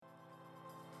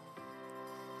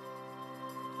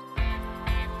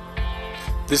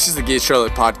This is the Gate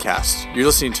Charlotte Podcast. You're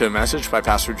listening to a message by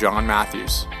Pastor John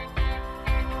Matthews.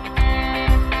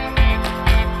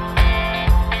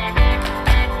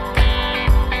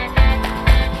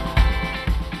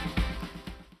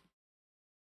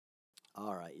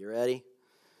 All right, you ready?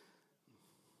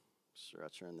 Sure, I'll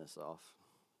turn this off.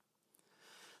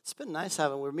 It's been nice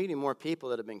we're meeting more people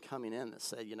that have been coming in that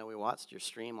said, we watched your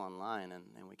stream online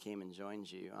and we came and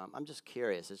joined you. I'm just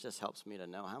curious. It just helps me to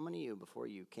know. How many of you, before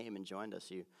you came and joined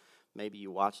us, maybe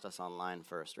you watched us online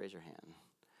first? Raise your hand.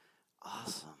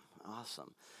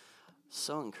 Awesome.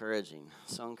 So encouraging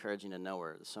to know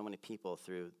where so many people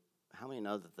through. How many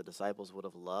know that the disciples would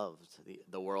have loved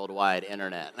the worldwide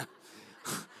internet?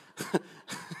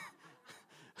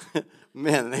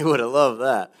 Man, they would have loved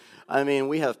that. I mean,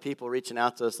 we have people reaching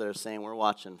out to us that are saying we're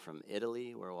watching from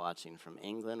Italy, we're watching from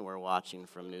England, we're watching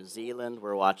from New Zealand,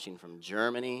 we're watching from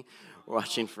Germany, we're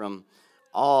watching from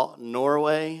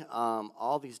Norway,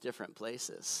 all these different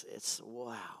places.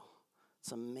 Wow.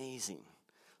 It's amazing.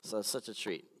 So it's such a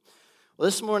treat. Well,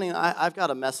 this morning I've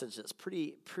got a message that's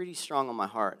pretty strong on my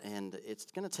heart, and it's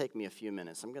going to take me a few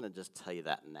minutes. I'm going to just tell you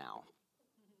that now.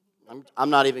 I'm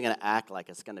not even going to act like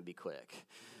it's going to be quick.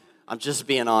 I'm just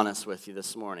being honest with you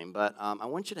this morning, but I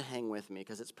want you to hang with me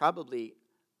because it's probably,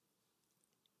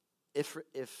 if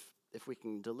we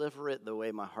can deliver it the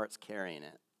way my heart's carrying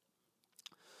it,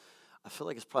 I feel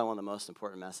like it's probably one of the most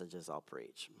important messages I'll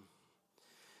preach.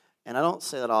 And I don't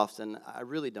say that often. I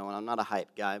really don't. I'm not a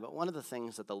hype guy, but one of the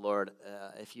things that the Lord,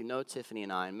 if you know Tiffany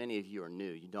and I, and many of you are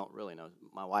new, you don't really know.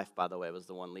 My wife, by the way, was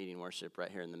the one leading worship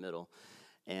right here in the middle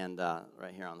and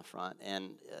right here on the front.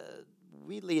 And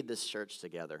we lead this church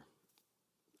together.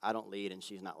 I don't lead, and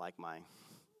she's not like my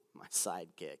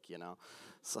sidekick,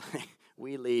 So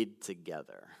we lead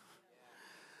together.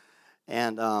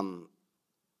 And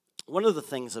one of the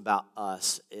things about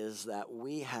us is that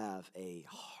we have a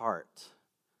heart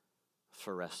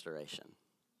for restoration.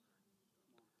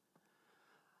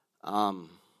 God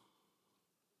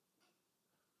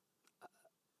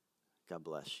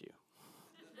bless you.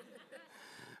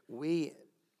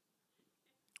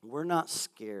 We're not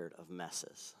scared of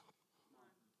messes.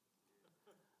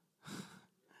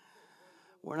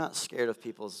 We're not scared of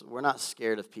people's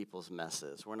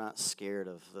messes. We're not scared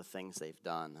of the things they've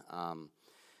done.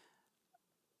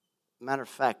 Matter of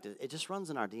fact, it just runs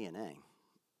in our DNA.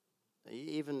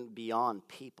 Even beyond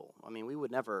people. I mean, we would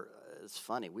never, it's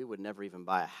funny, we would never even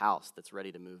buy a house that's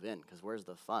ready to move in, because where's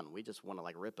the fun? We just want to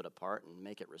rip it apart and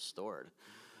make it restored.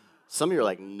 Some of you are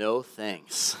like, no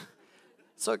thanks.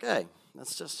 It's okay.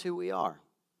 That's just who we are.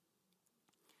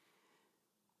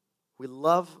 We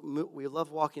love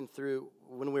walking through,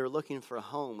 when we were looking for a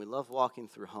home, we love walking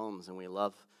through homes, and we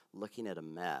love looking at a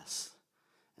mess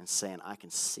and saying, I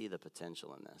can see the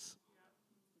potential in this.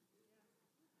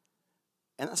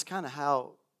 And that's kind of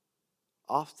how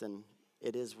often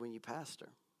it is when you pastor.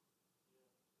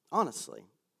 Honestly.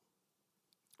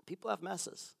 People have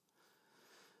messes.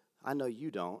 I know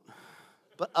you don't,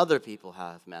 but other people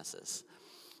have messes.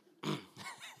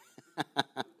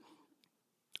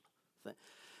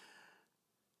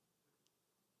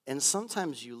 And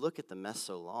sometimes you look at the mess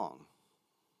so long,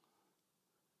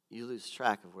 you lose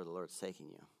track of where the Lord's taking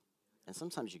you. And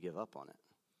sometimes you give up on it.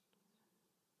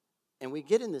 And we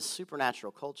get in this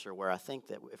supernatural culture where I think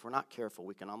that if we're not careful,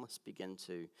 we can almost begin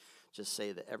to just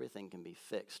say that everything can be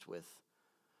fixed with,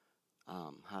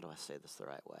 how do I say this the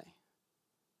right way?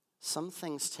 Some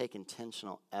things take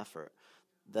intentional effort,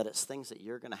 that it's things that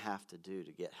you're going to have to do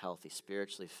to get healthy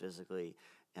spiritually, physically,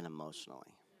 and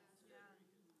emotionally.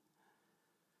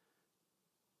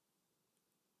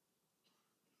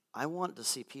 I want to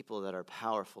see people that are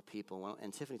powerful people,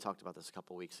 and Tiffany talked about this a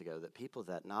couple weeks ago, that people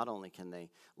that not only can they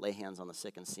lay hands on the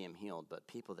sick and see them healed, but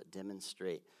people that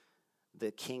demonstrate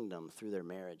the kingdom through their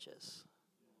marriages.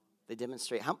 They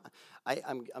demonstrate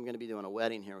I'm going to be doing a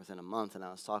wedding here within a month, and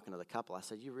I was talking to the couple. I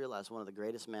said, you realize one of the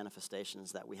greatest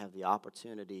manifestations that we have the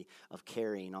opportunity of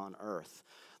carrying on earth,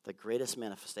 the greatest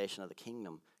manifestation of the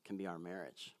kingdom can be our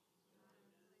marriage.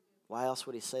 Why else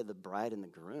would he say the bride and the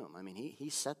groom? I mean, he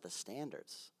set the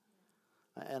standards.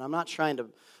 And I'm not trying to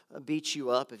beat you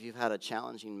up if you've had a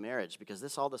challenging marriage, because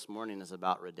this morning is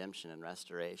about redemption and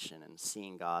restoration and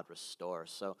seeing God restore.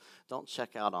 So don't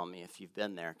check out on me if you've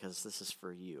been there, because this is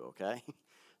for you, okay?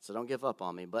 So don't give up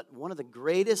on me. But one of the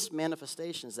greatest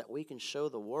manifestations that we can show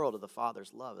the world of the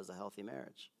Father's love is a healthy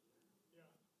marriage. Yeah.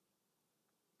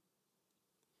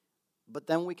 But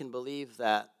then we can believe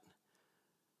that,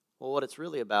 well, what it's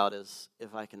really about is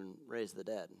if I can raise the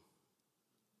dead.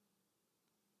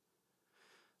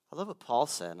 I love what Paul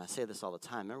said, and I say this all the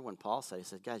time. Remember when Paul said, he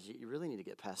said, guys, you really need to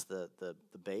get past the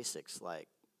basics, like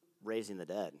raising the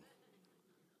dead.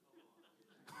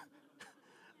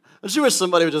 Don't you wish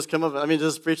somebody would just come up,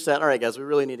 just preach that? All right, guys, we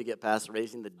really need to get past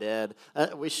raising the dead.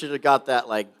 We should have got that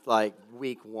like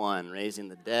week 1, raising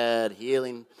the dead,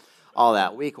 healing, all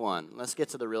that, week 1. Let's get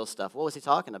to the real stuff. What was he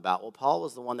talking about? Well, Paul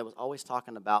was the one that was always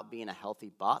talking about being a healthy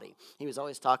body. He was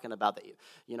always talking about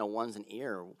one's an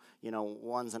ear,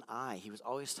 one's an eye. He was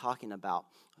always talking about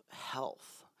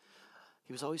health.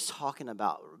 He was always talking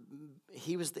about,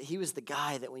 he was the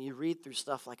guy that when you read through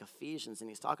stuff like Ephesians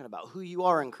and he's talking about who you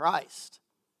are in Christ,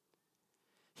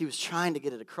 he was trying to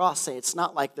get it across, say it's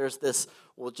not like there's this,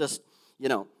 well, just,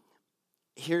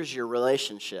 here's your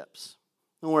relationships.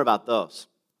 Don't worry about those.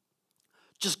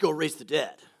 Just go raise the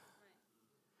dead.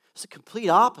 It's the complete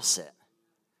opposite.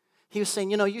 He was saying,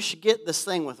 you should get this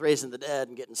thing with raising the dead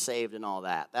and getting saved and all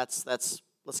that.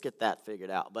 Let's get that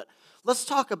figured out. But let's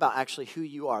talk about actually who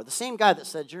you are. The same guy that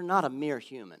said you're not a mere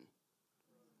human.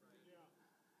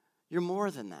 You're more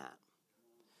than that.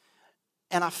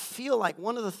 And I feel like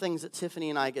one of the things that Tiffany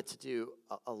and I get to do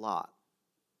a lot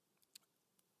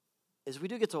is we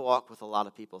do get to walk with a lot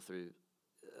of people through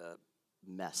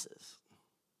messes.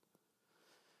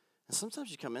 And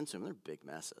sometimes you come into them, they're big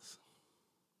messes.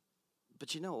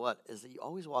 But you know what? Is that you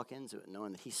always walk into it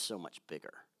knowing that he's so much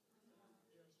bigger.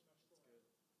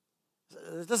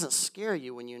 It doesn't scare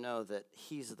you when you know that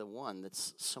he's the one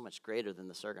that's so much greater than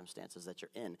the circumstances that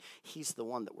you're in. He's the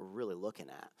one that we're really looking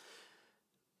at.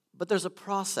 But there's a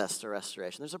process to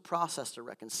restoration. There's a process to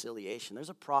reconciliation. There's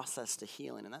a process to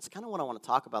healing. And that's kind of what I want to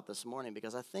talk about this morning,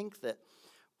 because I think that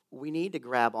we need to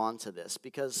grab onto this,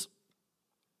 because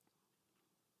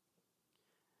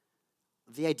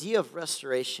the idea of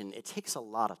restoration, it takes a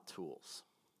lot of tools.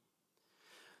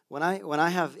 When I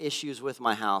have issues with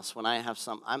my house, when I have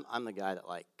I'm the guy that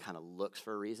kind of looks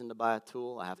for a reason to buy a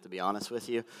tool. I have to be honest with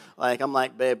you. I'm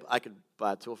like, babe, I could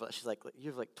buy a tool for that. She's like,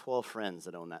 you have 12 friends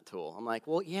that own that tool. I'm like,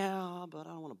 well, yeah, but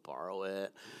I don't want to borrow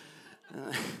it.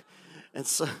 And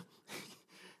so,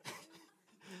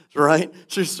 right?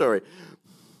 True story.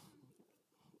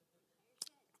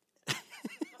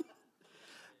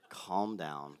 Calm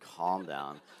down.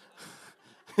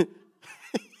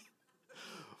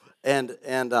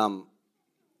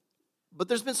 But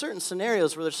there's been certain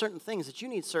scenarios where there's certain things that you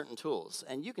need certain tools,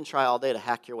 and you can try all day to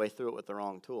hack your way through it with the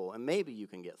wrong tool, and maybe you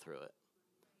can get through it.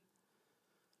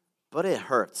 But it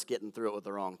hurts getting through it with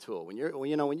the wrong tool. When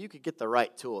you could get the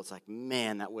right tool, it's like,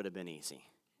 man, that would have been easy.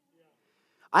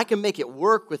 I can make it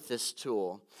work with this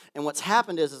tool. And what's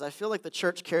happened is I feel like the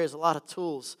church carries a lot of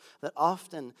tools that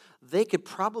often they could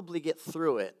probably get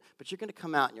through it, but you're going to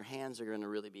come out and your hands are going to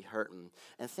really be hurting.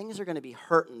 And things are going to be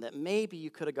hurting that maybe you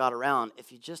could have got around if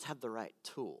you just had the right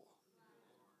tool.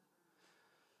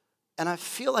 And I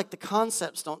feel like the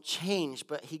concepts don't change,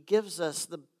 but he gives us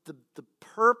the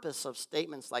purpose of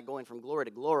statements like going from glory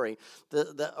to glory,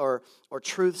 or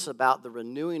truths about the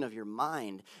renewing of your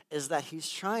mind, is that he's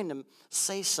trying to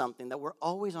say something that we're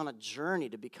always on a journey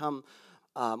to become,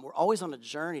 we're always on a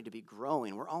journey to be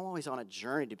growing, we're always on a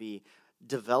journey to be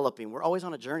developing, we're always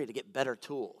on a journey to get better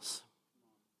tools.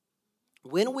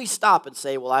 When we stop and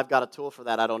say, well, I've got a tool for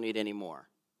that, I don't need any more.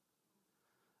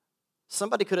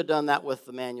 Somebody could have done that with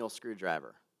the manual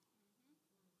screwdriver.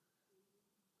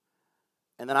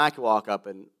 And then I could walk up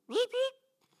and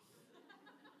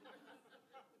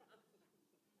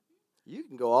you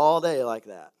can go all day like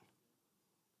that.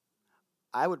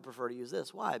 I would prefer to use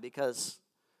this. Why? Because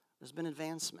there's been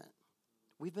advancement.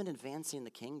 We've been advancing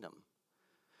the kingdom.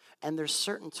 And there's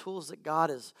certain tools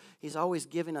that he's always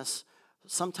giving us,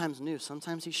 sometimes new,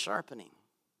 sometimes he's sharpening.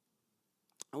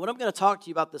 And what I'm going to talk to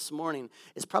you about this morning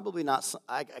is probably not,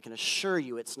 I can assure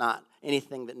you it's not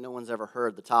anything that no one's ever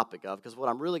heard the topic of, because what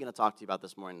I'm really going to talk to you about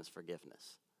this morning is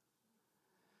forgiveness.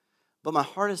 But my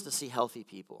heart is to see healthy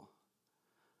people,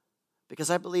 because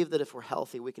I believe that if we're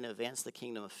healthy, we can advance the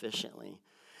kingdom efficiently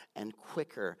and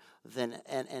quicker than,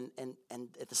 and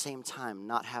at the same time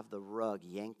not have the rug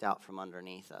yanked out from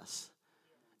underneath us,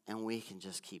 and we can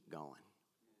just keep going.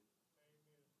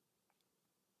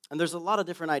 And there's a lot of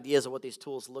different ideas of what these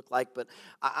tools look like, but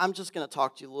I'm just going to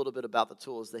talk to you a little bit about the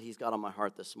tools that he's got on my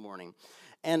heart this morning.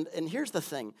 And here's the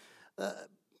thing.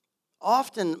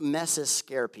 Often messes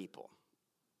scare people.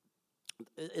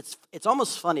 It's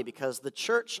almost funny because the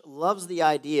church loves the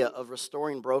idea of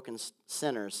restoring broken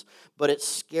sinners, but it's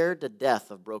scared to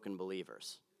death of broken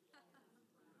believers.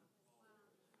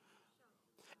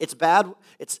 It's bad.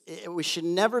 We should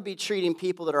never be treating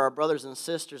people that are our brothers and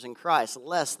sisters in Christ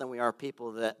less than we are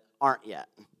people that aren't yet.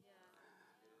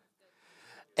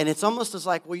 And it's almost as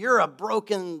like, well, you're a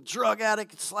broken drug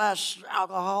addict /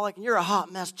 alcoholic, and you're a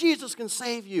hot mess. Jesus can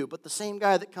save you. But the same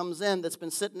guy that comes in that's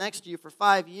been sitting next to you for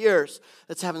 5 years,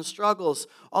 that's having struggles,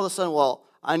 all of a sudden, well,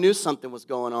 I knew something was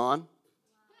going on.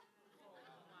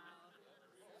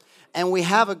 And we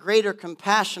have a greater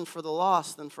compassion for the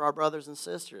lost than for our brothers and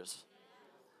sisters.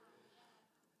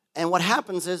 And what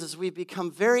happens is we become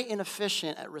very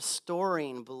inefficient at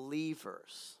restoring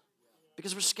believers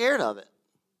because we're scared of it.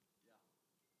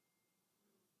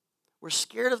 We're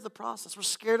scared of the process. We're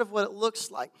scared of what it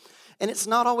looks like. And it's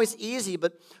not always easy,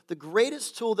 but the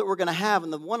greatest tool that we're going to have,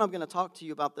 and the one I'm going to talk to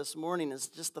you about this morning, is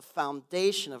just the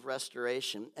foundation of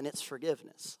restoration, and it's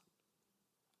forgiveness.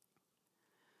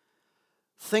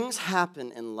 Things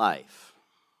happen in life.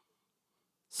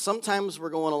 Sometimes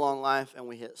we're going along life and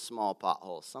we hit small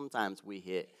potholes. Sometimes we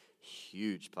hit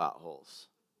huge potholes.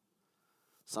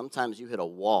 Sometimes you hit a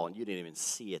wall and you didn't even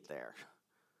see it there.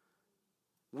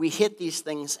 We hit these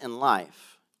things in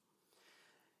life.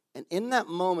 And in that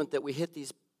moment that we hit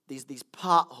these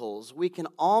potholes, we can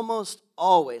almost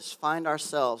always find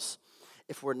ourselves,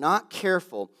 if we're not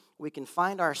careful, we can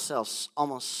find ourselves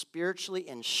almost spiritually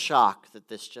in shock that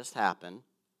this just happened.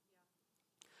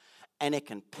 And it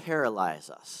can paralyze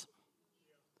us.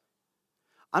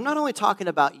 I'm not only talking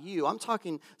about you, I'm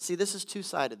talking, see, this is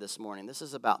two-sided this morning. This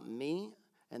is about me,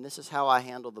 and this is how I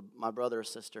handle my brother or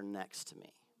sister next to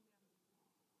me.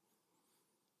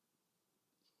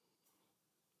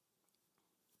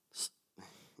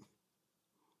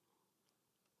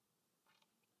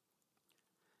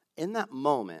 In that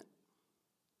moment,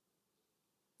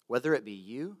 whether it be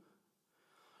you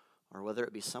or whether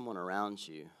it be someone around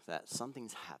you, that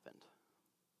something's happened.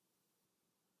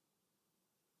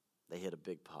 They hit a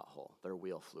big pothole. Their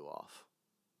wheel flew off.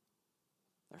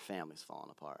 Their family's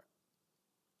falling apart.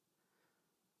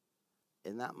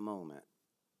 In that moment,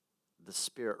 the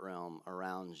spirit realm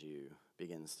around you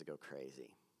begins to go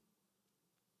crazy.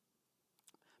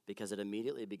 Because it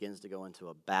immediately begins to go into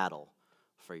a battle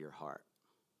for your heart.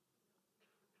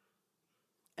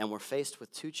 And we're faced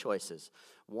with two choices.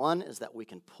 One is that we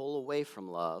can pull away from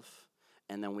love,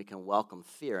 and then we can welcome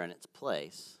fear in its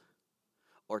place.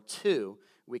 Or two,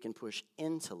 we can push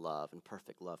into love, and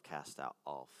perfect love casts out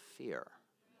all fear.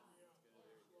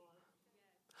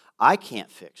 I can't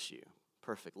fix you.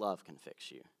 Perfect love can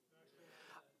fix you.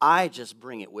 I just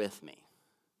bring it with me.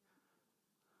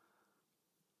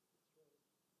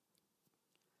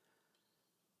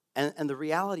 And the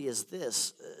reality is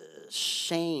this,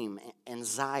 shame,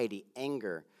 anxiety,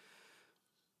 anger,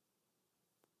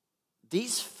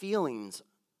 these feelings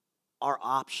are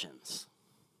options.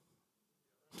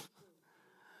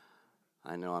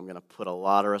 I know I'm going to put a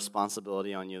lot of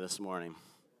responsibility on you this morning.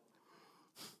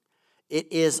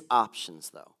 It is options,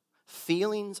 though.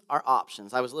 Feelings are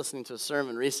options. I was listening to a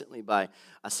sermon recently I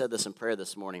said this in prayer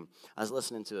this morning. I was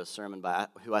listening to a sermon by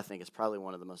who I think is probably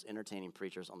one of the most entertaining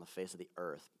preachers on the face of the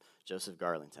earth, Joseph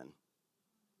Garlington.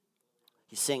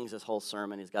 He sings this whole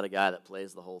sermon. He's got a guy that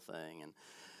plays the whole thing, and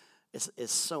it's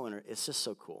just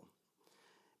so cool.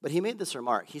 But he made this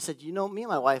remark. He said, me and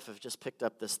my wife have just picked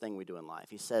up this thing we do in life.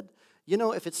 He said,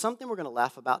 if it's something we're going to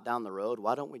laugh about down the road,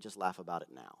 why don't we just laugh about it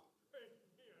now?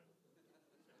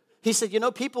 He said,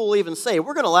 people will even say,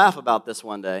 we're going to laugh about this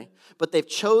one day, but they've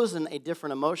chosen a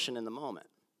different emotion in the moment.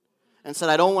 And said,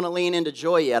 I don't want to lean into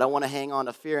joy yet. I want to hang on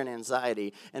to fear and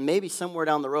anxiety. And maybe somewhere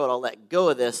down the road, I'll let go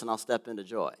of this and I'll step into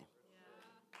joy.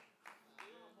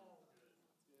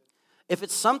 If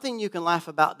it's something you can laugh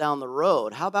about down the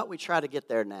road, how about we try to get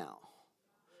there now?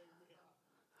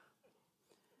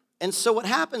 And so what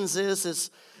happens is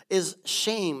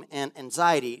shame and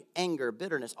anxiety, anger,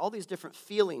 bitterness, all these different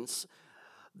feelings,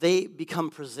 they become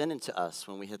presented to us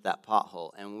when we hit that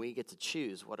pothole, and we get to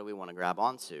choose what do we want to grab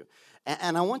onto.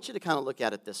 And I want you to kind of look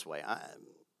at it this way.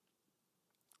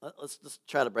 Let's just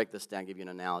try to break this down, give you an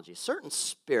analogy. Certain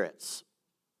spirits,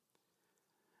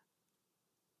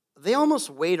 they almost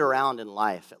wait around in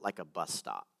life at like a bus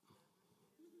stop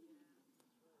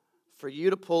for you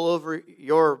to pull over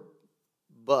your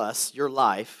bus, your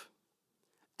life,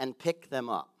 and pick them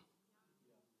up.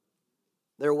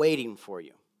 They're waiting for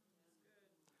you.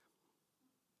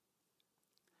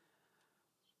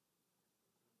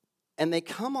 And they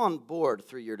come on board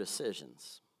through your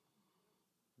decisions.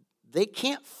 They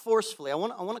can't forcefully. I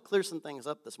want to clear some things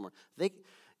up this morning.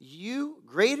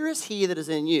 Greater is he that is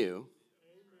in you.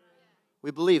 We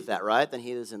believe that, right? Than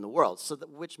he that is in the world.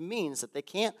 Which means that they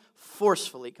can't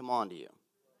forcefully come on to you.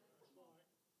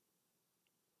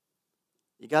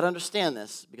 You got to understand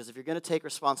this, because if you're going to take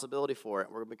responsibility for it,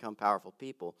 we're going to become powerful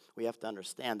people. We have to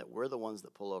understand that we're the ones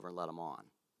that pull over and let them on.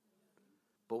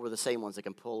 but we're the same ones that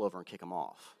can pull over and kick them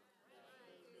off.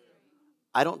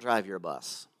 I don't drive your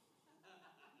bus.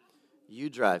 You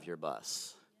drive your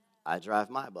bus. I drive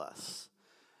my bus.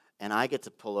 And I get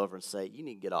to pull over and say, you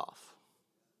need to get off.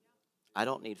 I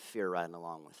don't need fear riding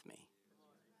along with me.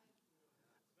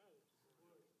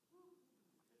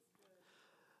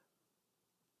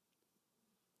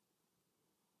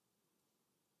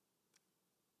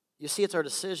 You see, it's our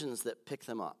decisions that pick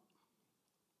them up.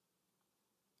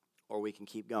 Or we can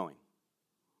keep going.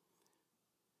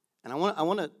 And I'm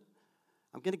going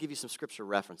to give you some scripture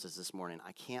references this morning.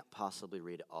 I can't possibly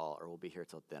read it all, or we'll be here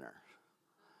till dinner.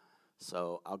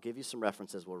 So I'll give you some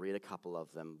references. We'll read a couple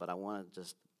of them, but I want to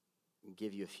just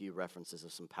give you a few references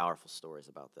of some powerful stories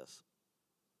about this.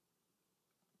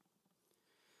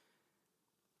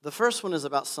 The first one is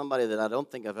about somebody that I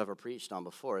don't think I've ever preached on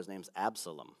before. His name's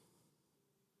Absalom.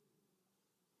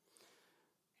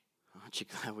 Aren't you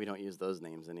glad we don't use those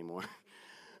names anymore?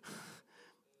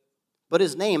 But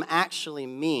his name actually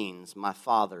means, my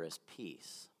father is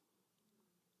peace.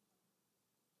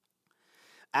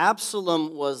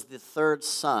 Absalom was the third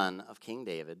son of King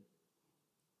David.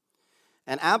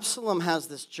 And Absalom has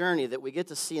this journey that we get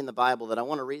to see in the Bible that I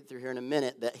want to read through here in a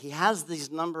minute, that he has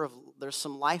there's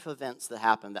some life events that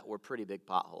happened that were pretty big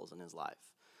potholes in his life.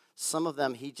 Some of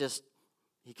them he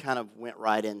kind of went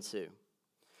right into.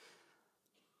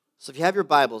 So if you have your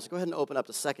Bibles, go ahead and open up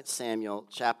to 2 Samuel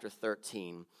chapter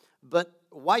 13. But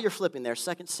while you're flipping there,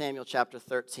 2 Samuel chapter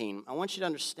 13, I want you to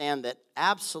understand that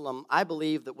Absalom, I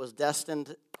believe, that was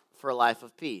destined for a life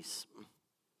of peace.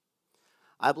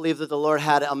 I believe that the Lord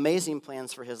had amazing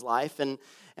plans for his life. And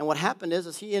what happened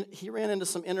is he ran into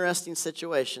some interesting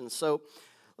situations. So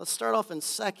let's start off in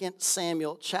 2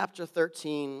 Samuel chapter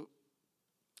 13.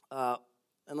 I'm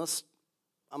going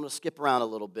to skip around a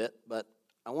little bit, but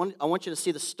I want you to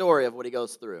see the story of what he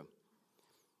goes through.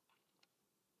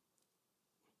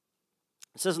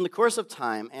 It says, in the course of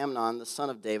time, Amnon, the son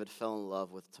of David, fell in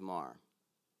love with Tamar,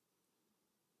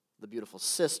 the beautiful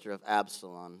sister of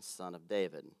Absalom, son of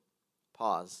David.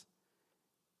 Pause.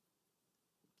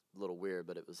 A little weird,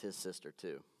 but it was his sister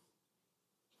too.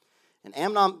 And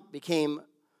Amnon became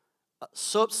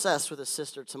so obsessed with his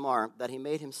sister Tamar that he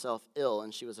made himself ill,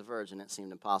 and she was a virgin. It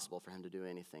seemed impossible for him to do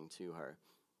anything to her.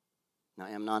 Now,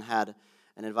 Amnon had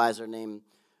an advisor named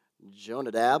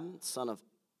Jonadab, son of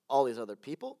all these other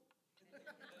people.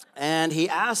 And he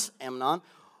asked Amnon,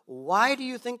 why do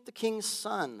you think the king's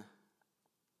son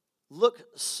look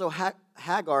so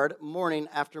haggard morning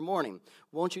after morning?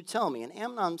 Won't you tell me? And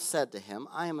Amnon said to him,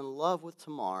 I am in love with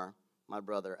Tamar, my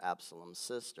brother Absalom's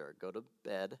sister. Go to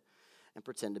bed and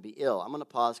pretend to be ill. I'm going to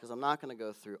pause because I'm not going to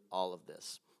go through all of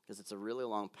this because it's a really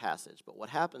long passage. But what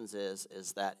happens is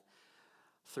that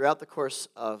throughout the course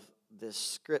of this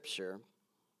scripture,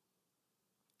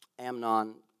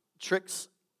 Amnon tricks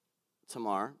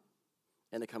Tamar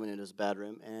into coming into his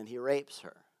bedroom, and he rapes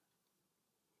her.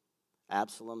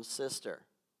 Absalom's sister,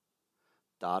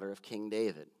 daughter of King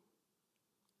David.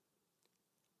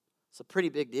 It's a pretty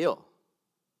big deal.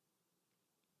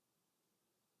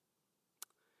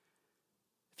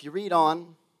 If you read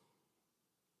on,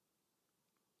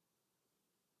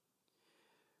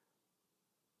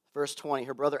 verse 20,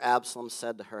 her brother Absalom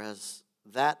said to her, has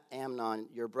that Amnon,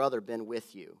 your brother, been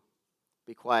with you?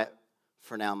 Be quiet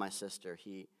for now, my sister.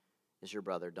 He is your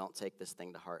brother. Don't take this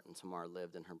thing to heart. And Tamar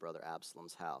lived in her brother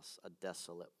Absalom's house, a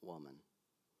desolate woman.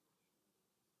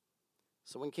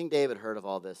 So when King David heard of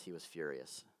all this, he was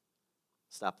furious.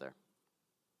 Stop there.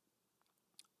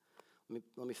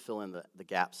 Let me fill in the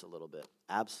gaps a little bit.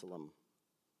 Absalom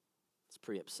is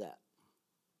pretty upset.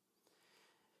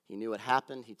 He knew what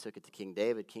happened. He took it to King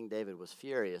David. King David was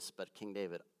furious, but King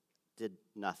David did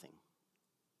nothing.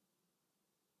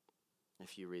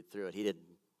 If you read through it, he didn't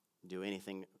do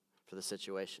anything for the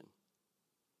situation.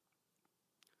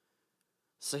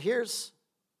 So here's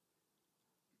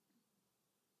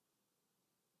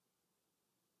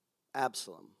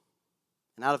Absalom.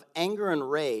 And out of anger and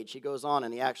rage, he goes on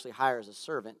and he actually hires a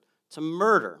servant to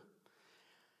murder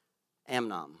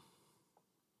Amnon.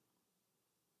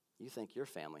 You think your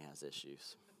family has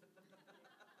issues.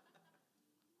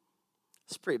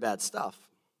 It's pretty bad stuff.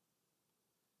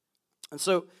 And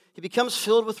so he becomes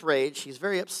filled with rage. He's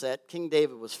very upset. King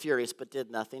David was furious but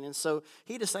did nothing. And so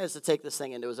he decides to take this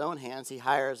thing into his own hands. He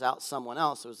hires out someone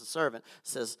else who was a servant,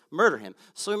 says, murder him.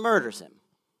 So he murders him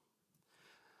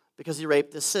because he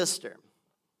raped his sister.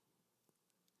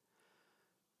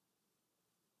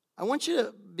 I want you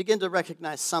to begin to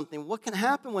recognize something. What can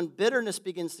happen when bitterness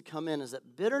begins to come in is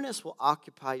that bitterness will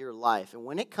occupy your life. And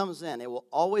when it comes in, it will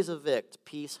always evict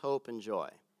peace, hope, and joy.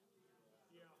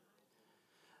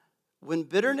 When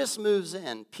bitterness moves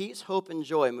in, peace, hope, and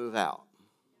joy move out.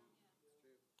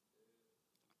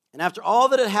 And after all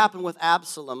that had happened with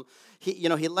Absalom, he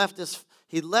left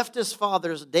his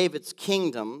father's David's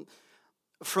kingdom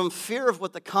from fear of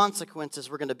what the consequences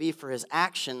were going to be for his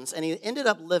actions, and he ended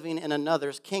up living in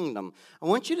another's kingdom. I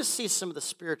want you to see some of the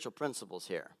spiritual principles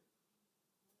here.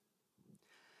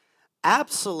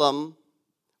 Absalom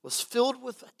was filled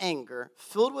with anger,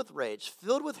 filled with rage,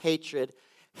 filled with hatred.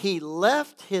 He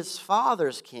left his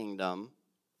father's kingdom,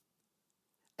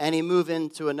 and he moved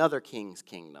into another king's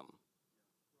kingdom.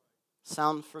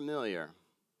 Sound familiar?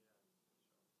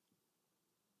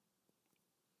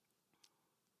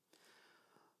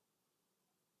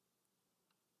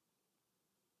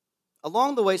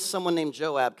 Along the way, someone named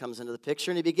Joab comes into the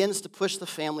picture, and he begins to push the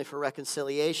family for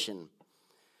reconciliation.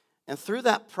 And through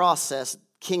that process,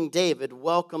 King David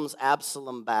welcomes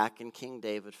Absalom back, and King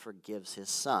David forgives his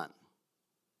son.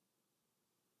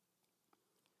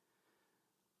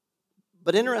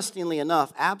 But interestingly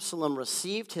enough, Absalom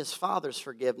received his father's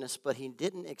forgiveness, but he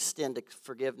didn't extend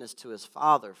forgiveness to his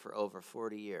father for over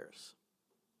 40 years.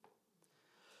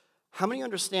 How many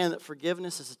understand that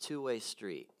forgiveness is a two-way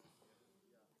street?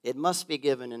 It must be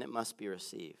given and it must be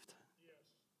received.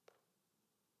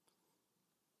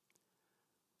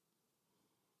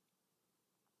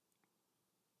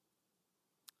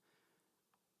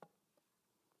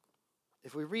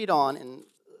 If we read on, and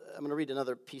I'm going to read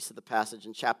another piece of the passage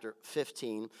in chapter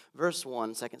 15, verse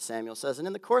 1, 2 Samuel says, "And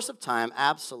in the course of time,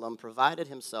 Absalom provided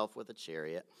himself with a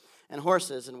chariot and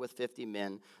horses and with 50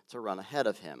 men to run ahead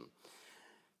of him.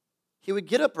 He would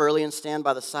get up early and stand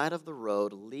by the side of the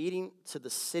road leading to the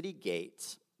city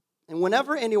gates. And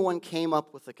whenever anyone came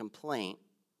up with a complaint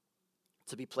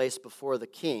to be placed before the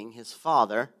king, his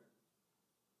father,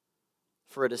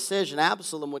 for a decision,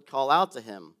 Absalom would call out to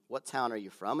him, 'What town are you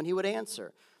from?' And he would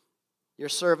answer, 'Your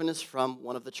servant is from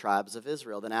one of the tribes of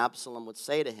Israel.' Then Absalom would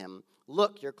say to him,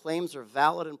 'Look, your claims are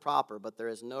valid and proper, but there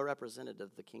is no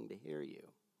representative of the king to hear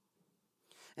you.'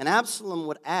 And Absalom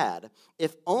would add,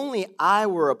 'If only I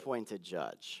were appointed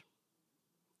judge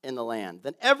in the land,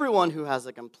 then everyone who has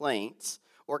a complaint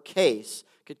or case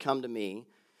could come to me,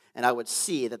 and I would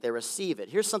see that they receive it.'"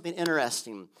 Here's something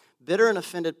interesting. Bitter and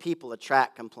offended people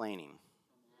attract complaining.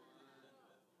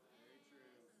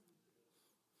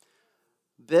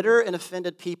 Bitter and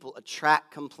offended people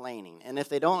attract complaining, and if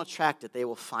they don't attract it, they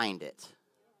will find it.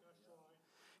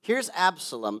 Here's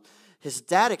Absalom. His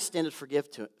dad extended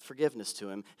forgiveness to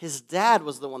him. His dad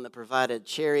was the one that provided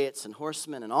chariots and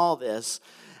horsemen and all this.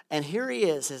 And here he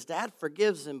is. His dad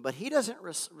forgives him, but he doesn't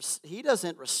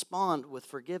respond with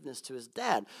forgiveness to his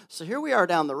dad. So here we are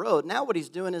down the road. Now what he's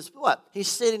doing is what? He's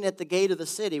sitting at the gate of the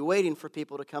city waiting for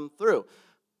people to come through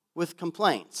with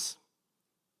complaints.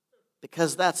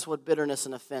 Because that's what bitterness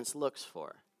and offense looks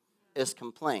for, is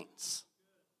complaints.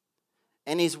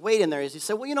 And he's waiting there. He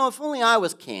said, well, if only I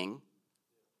was king,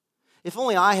 if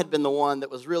only I had been the one that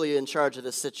was really in charge of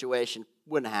this situation,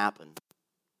 wouldn't happen.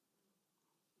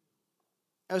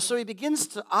 And so he begins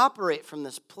to operate from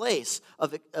this place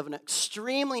of an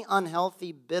extremely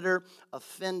unhealthy, bitter,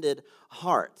 offended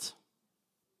heart.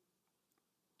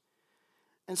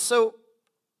 And so,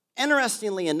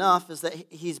 interestingly enough, is that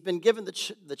he's been given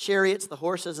the chariots, the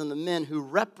horses, and the men who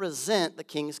represent the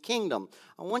king's kingdom.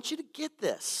 I want you to get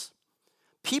this.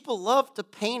 People love to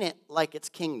paint it like it's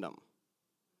kingdom.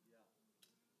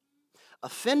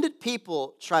 Offended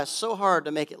people try so hard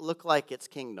to make it look like it's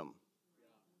kingdom.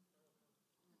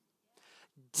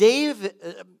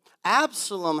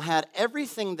 Absalom had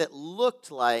everything that looked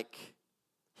like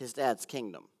his dad's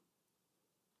kingdom.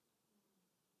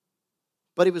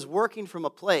 But he was working from a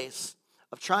place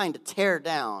of trying to tear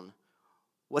down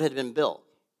what had been built.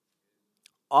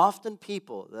 Often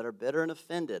people that are bitter and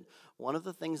offended, one of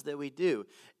the things that we do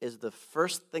is the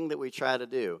first thing that we try to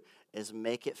do is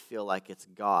make it feel like it's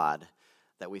God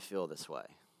that we feel this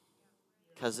way.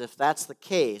 Because if that's the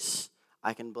case,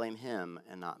 I can blame him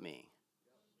and not me.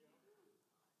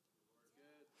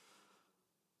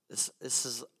 This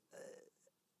is,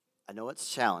 I know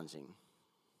it's challenging,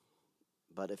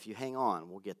 but if you hang on,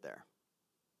 we'll get there.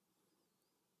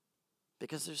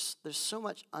 Because there's so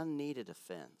much unneeded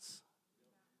offense.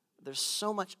 There's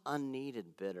so much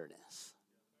unneeded bitterness.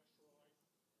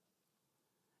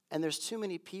 And there's too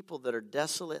many people that are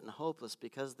desolate and hopeless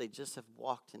because they just have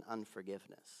walked in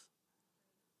unforgiveness.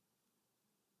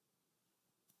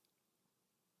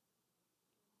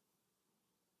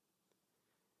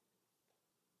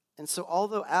 And so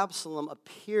although Absalom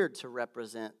appeared to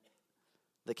represent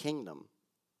the kingdom,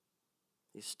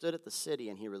 he stood at the city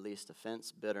and he released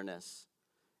offense, bitterness,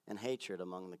 and hatred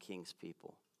among the king's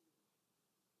people.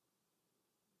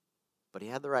 But he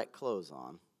had the right clothes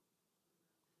on.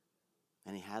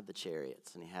 And he had the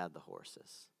chariots and he had the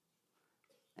horses.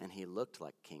 And he looked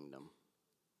like kingdom.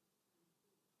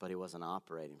 But he wasn't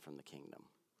operating from the kingdom.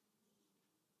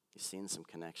 You've seen some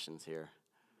connections here.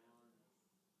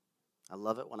 I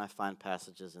love it when I find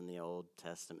passages in the Old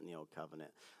Testament, in the Old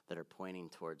Covenant, that are pointing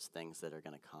towards things that are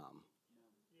going to come.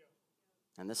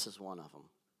 And this is one of them.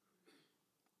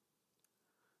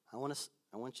 I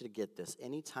want you to get this.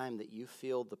 Anytime that you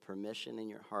feel the permission in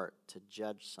your heart to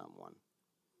judge someone,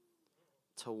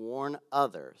 to warn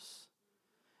others,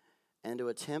 and to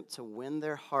attempt to win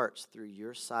their hearts through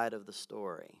your side of the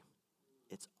story,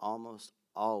 it's almost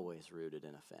always rooted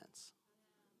in offense.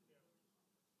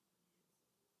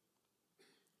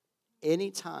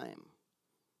 Anytime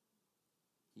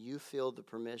you feel the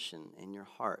permission in your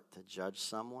heart to judge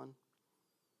someone,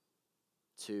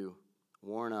 to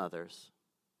warn others,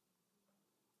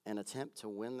 and attempt to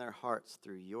win their hearts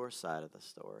through your side of the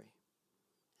story,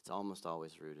 it's almost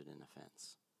always rooted in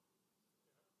offense.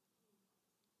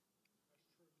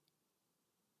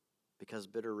 Because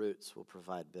bitter roots will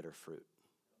provide bitter fruit.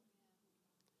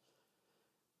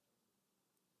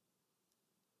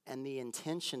 And the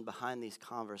intention behind these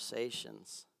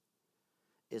conversations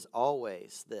is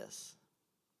always this.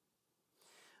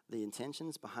 The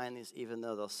intentions behind these, even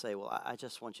though they'll say, well, I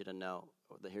just want you to know,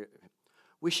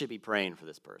 we should be praying for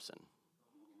this person.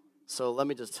 So let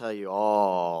me just tell you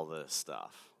all this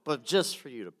stuff, but just for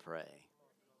you to pray.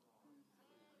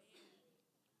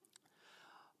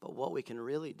 But what we can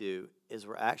really do is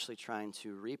we're actually trying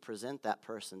to represent that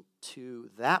person to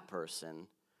that person,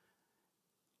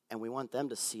 and we want them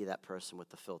to see that person with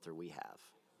the filter we have.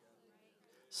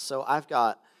 So I've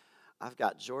got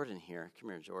Jordan here. Come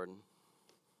here, Jordan.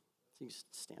 You can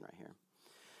stand right here.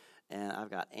 And I've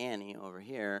got Annie over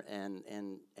here, and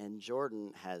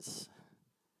Jordan has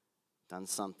done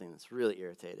something that's really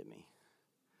irritated me.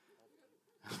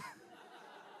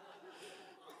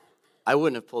 I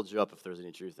wouldn't have pulled you up if there was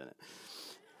any truth in it.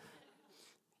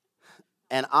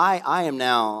 And I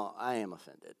am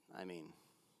offended. I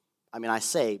mean, I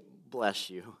say, bless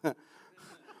you.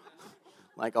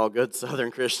 Like all good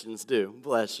Southern Christians do.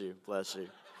 Bless you, bless you.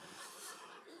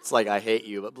 It's like I hate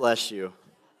you, but bless you.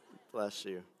 Bless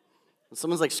you. When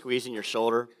someone's like squeezing your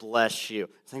shoulder, bless you.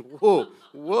 It's like, whoa.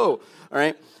 All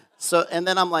right? So, and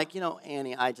then I'm like,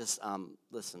 Annie, I just,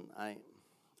 listen, I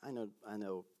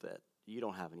know that you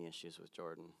don't have any issues with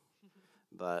Jordan,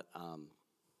 but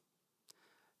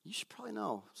you should probably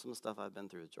know some of the stuff I've been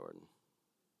through with Jordan.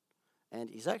 And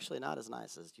he's actually not as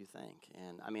nice as you think.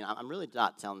 And I'm really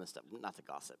not telling this stuff not to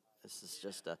gossip. This is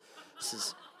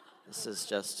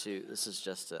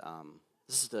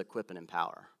to equip and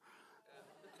empower.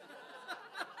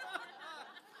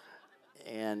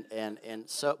 And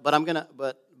so,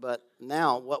 but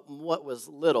now what was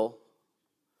little,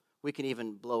 we can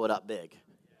even blow it up big.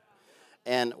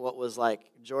 And what was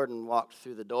like, Jordan walked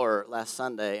through the door last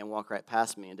Sunday and walked right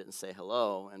past me and didn't say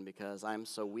hello. And because I'm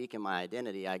so weak in my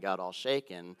identity, I got all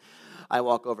shaken. I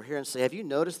walk over here and say, have you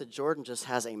noticed that Jordan just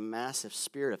has a massive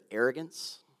spirit of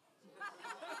arrogance?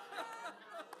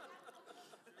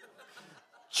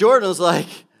 Jordan was like,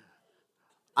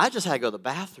 I just had to go to the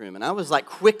bathroom. And I was like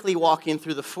quickly walking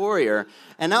through the foyer.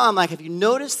 And now I'm like, have you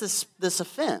noticed this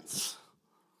offense?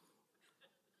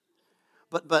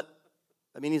 But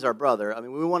he's our brother.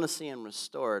 We want to see him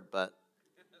restored, but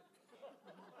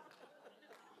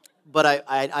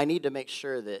I need to make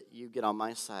sure that you get on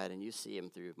my side and you see him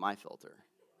through my filter.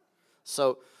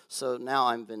 So now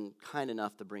I've been kind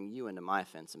enough to bring you into my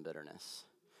offense and bitterness.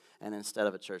 And instead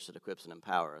of a church that equips and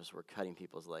empowers, we're cutting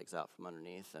people's legs out from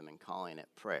underneath them and calling it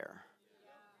prayer.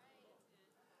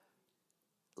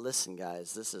 Listen,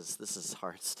 guys, this is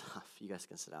hard stuff. You guys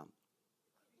can sit down.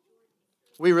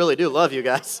 We really do love you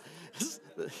guys.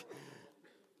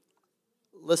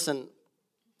 Listen,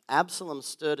 Absalom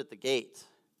stood at the gate.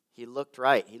 He looked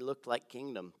right. He looked like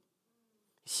kingdom.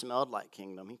 He smelled like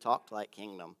kingdom. He talked like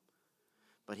kingdom.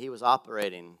 But he was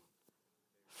operating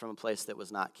from a place that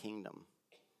was not kingdom.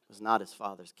 It was not his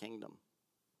father's kingdom.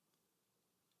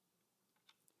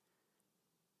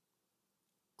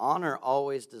 Honor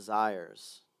always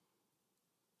desires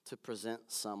to present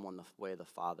someone the way the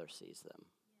Father sees them.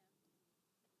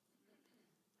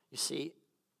 You see,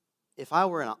 if I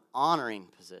were in an honoring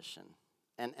position,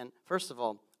 and first of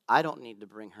all, I don't need to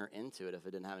bring her into it if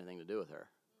it didn't have anything to do with her.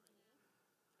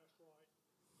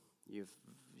 You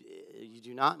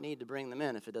do not need to bring them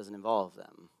in if it doesn't involve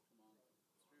them.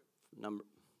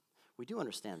 We do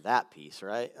understand that piece,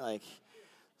 right? Like,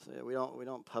 so we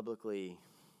don't publicly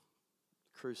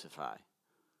crucify.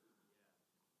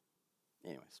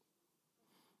 Anyways.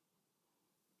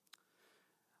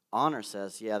 Honor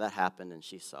says, yeah, that happened and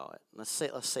she saw it. Let's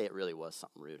say it really was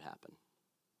something rude happened.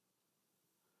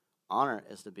 Honor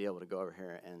is to be able to go over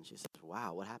here and she says,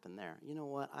 wow, what happened there? You know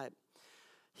what?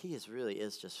 He really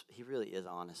is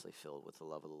honestly filled with the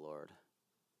love of the Lord.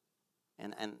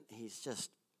 And he's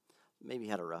just, maybe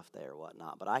had a rough day or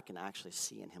whatnot, but I can actually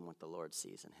see in him what the Lord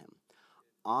sees in him.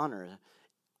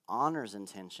 Honor's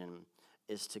intention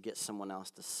is to get someone else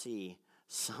to see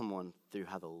someone through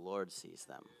how the Lord sees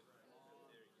them.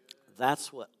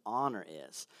 That's what honor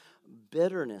is.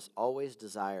 Bitterness always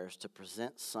desires to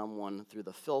present someone through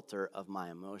the filter of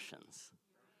my emotions.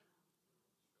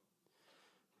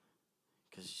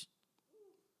 Because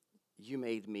you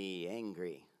made me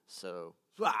angry, so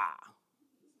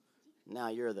now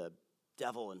you're the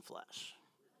devil in flesh.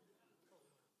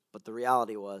 But the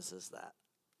reality is that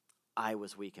I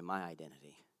was weak in my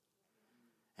identity.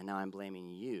 And now I'm blaming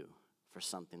you for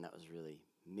something that was really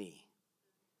me.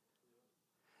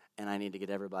 And I need to get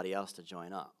everybody else to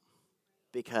join up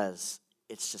because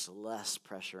it's just less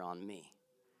pressure on me.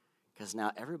 Because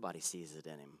now everybody sees it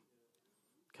in him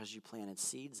because you planted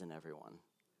seeds in everyone.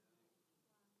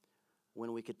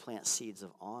 When we could plant seeds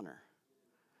of honor.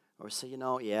 Or say, he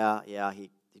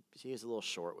was a little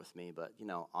short with me, but,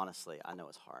 honestly, I know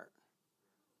his heart.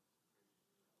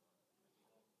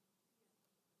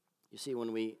 You see,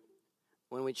 when we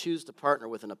choose to partner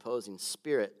with an opposing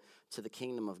spirit to the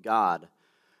kingdom of God,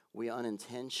 we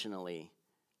unintentionally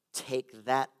take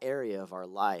that area of our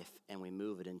life and we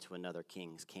move it into another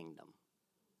king's kingdom.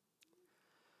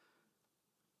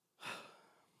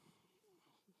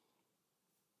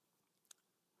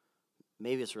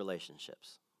 Maybe it's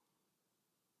relationships.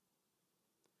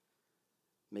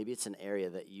 Maybe it's an area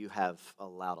that you have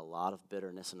allowed a lot of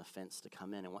bitterness and offense to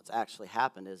come in. And what's actually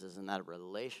happened is in that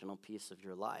relational piece of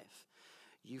your life,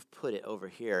 you've put it over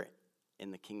here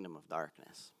in the kingdom of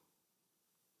darkness.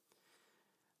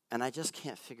 And I just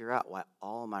can't figure out why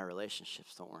all my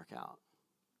relationships don't work out.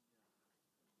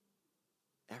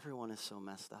 Everyone is so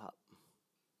messed up.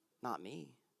 Not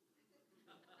me.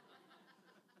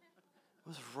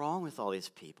 What's wrong with all these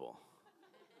people?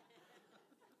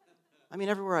 I mean,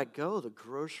 everywhere I go, the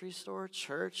grocery store,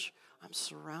 church, I'm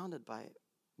surrounded by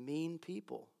mean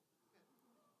people.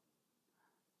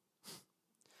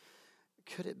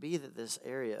 Could it be that this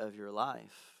area of your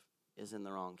life is in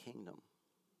the wrong kingdom?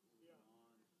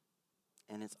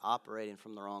 And it's operating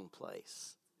from the wrong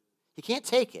place. He can't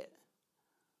take it.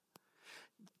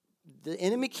 The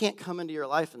enemy can't come into your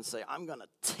life and say, I'm going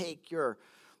to take your,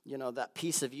 that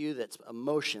piece of you that's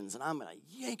emotions, and I'm going to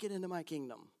yank it into my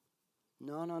kingdom.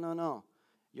 No.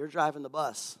 You're driving the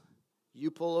bus.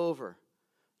 You pull over.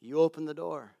 You open the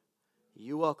door.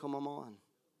 You welcome them on.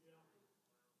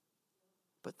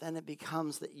 But then it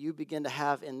becomes that you begin to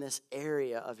have in this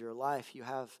area of your life, you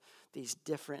have these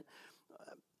different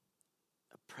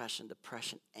oppression,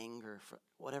 depression, anger,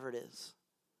 whatever it is.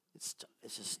 It's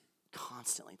just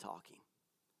constantly talking.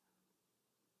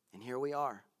 And here we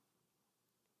are.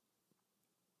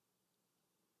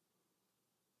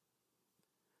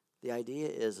 The idea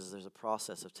is there's a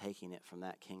process of taking it from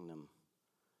that kingdom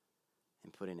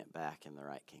and putting it back in the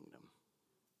right kingdom.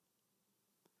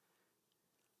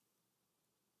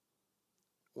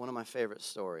 One of my favorite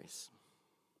stories.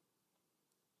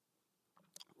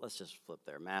 Let's just flip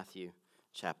there. Matthew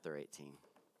chapter 18.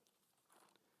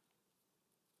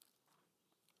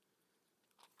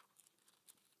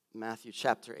 Matthew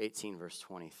chapter 18, verse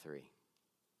 23.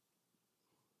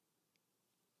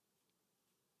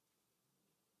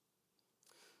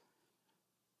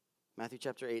 Matthew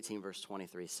chapter 18, verse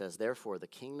 23 says, Therefore the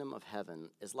kingdom of heaven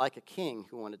is like a king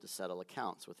who wanted to settle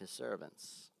accounts with his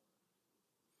servants.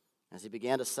 As he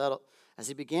began the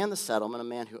settlement, a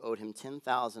man who owed him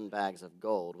 10,000 bags of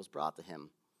gold was brought to him.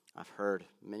 I've heard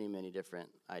many, many different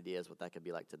ideas what that could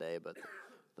be like today, but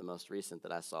the most recent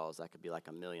that I saw is that could be like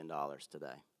 $1 million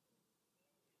today.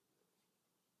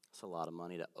 That's a lot of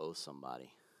money to owe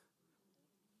somebody.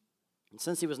 And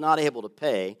since he was not able to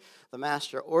pay, the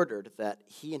master ordered that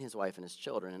he and his wife and his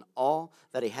children and all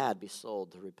that he had be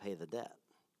sold to repay the debt.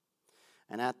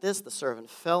 And at this, the servant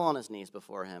fell on his knees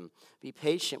before him. Be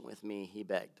patient with me, he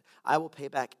begged. I will pay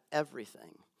back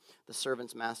everything. The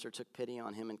servant's master took pity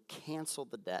on him and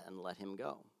canceled the debt and let him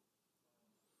go.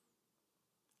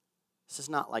 This is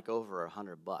not like over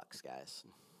 $100, guys.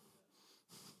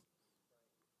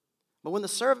 But when the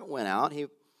servant went out, he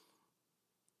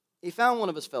found one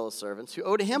of his fellow servants who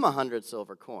owed him 100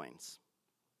 silver coins.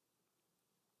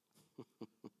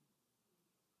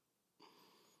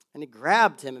 And he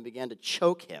grabbed him and began to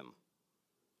choke him.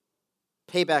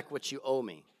 Pay back what you owe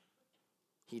me,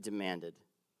 he demanded.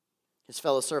 His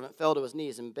fellow servant fell to his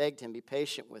knees and begged him, "Be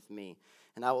patient with me,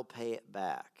 and I will pay it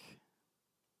back."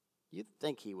 You'd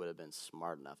think he would have been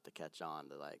smart enough to catch on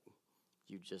to, like,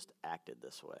 you just acted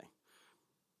this way.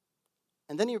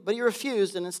 And then but he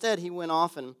refused, and instead he went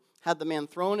off and had the man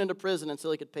thrown into prison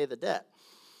until he could pay the debt.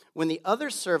 When the other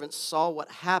servants saw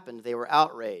what happened, they were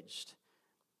outraged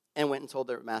and went and told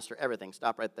their master everything.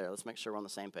 Stop right there. Let's make sure we're on the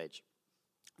same page.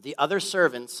 The other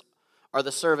servants are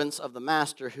the servants of the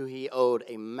master who he owed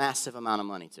a massive amount of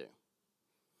money to.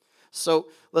 So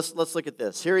let's look at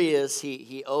this. Here he is.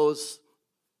 He owes,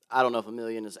 I don't know if $1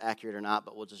 million is accurate or not,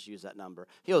 but we'll just use that number.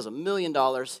 He owes $1 million.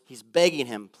 He's begging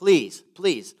him, "Please,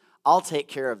 please, I'll take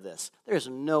care of this." There's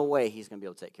no way he's going to be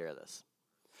able to take care of this.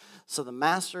 So the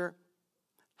master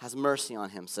has mercy on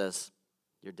him, says,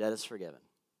 "Your debt is forgiven.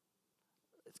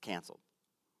 It's canceled."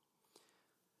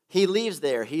 He leaves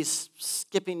there. He's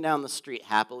skipping down the street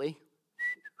happily.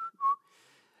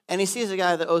 And he sees a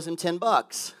guy that owes him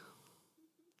 $10.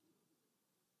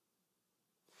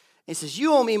 He says,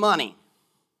 "You owe me money."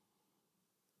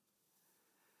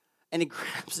 And he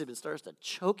grabs him and starts to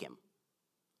choke him.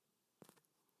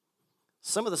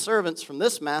 Some of the servants from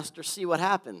this master see what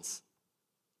happens.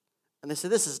 And they say,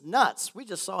 "This is nuts. We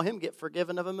just saw him get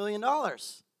forgiven of $1 million.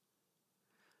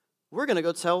 We're going to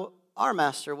go tell our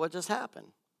master what just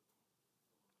happened."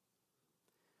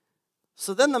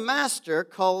 So then the master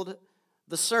called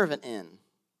the servant in.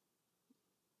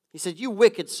 He said, "You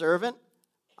wicked servant,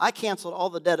 I canceled all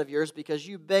the debt of yours because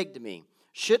you begged me.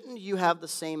 Shouldn't you have the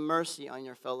same mercy on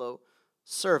your fellow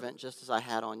servant just as I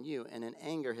had on you?" And in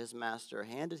anger, his master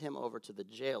handed him over to the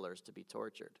jailers to be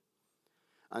tortured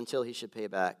until he should pay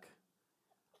back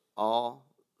all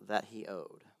that he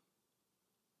owed.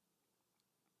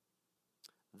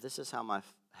 This is how my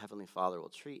heavenly Father will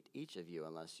treat each of you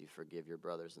unless you forgive your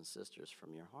brothers and sisters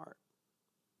from your heart.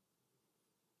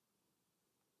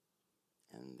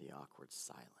 And the awkward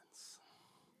silence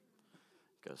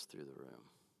goes through the room.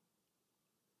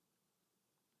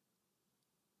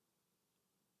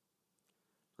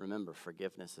 Remember,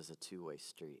 forgiveness is a two-way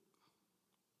street.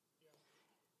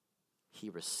 He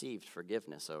received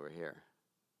forgiveness over here,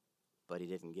 but he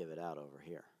didn't give it out over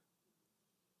here.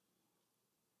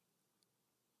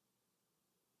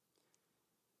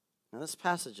 Now, this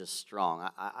passage is strong.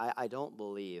 I don't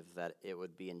believe that it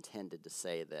would be intended to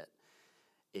say that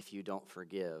if you don't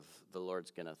forgive, the Lord's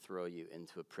going to throw you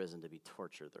into a prison to be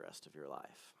tortured the rest of your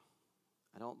life.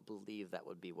 I don't believe that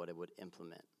would be what it would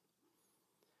implement.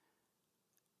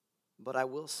 But I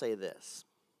will say this.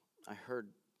 I heard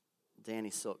Danny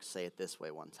Silk say it this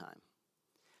way one time.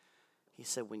 He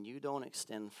said, when you don't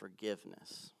extend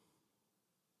forgiveness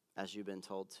as you've been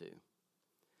told to,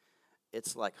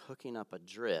 it's like hooking up a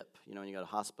drip. You know, when you go to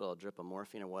the hospital, a drip of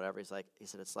morphine or whatever. He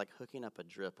said, it's like hooking up a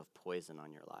drip of poison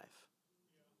on your life.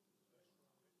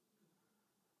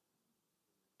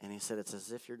 And he said, it's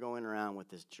as if you're going around with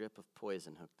this drip of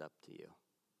poison hooked up to you.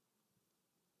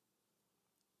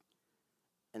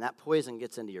 And that poison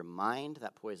gets into your mind,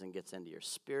 that poison gets into your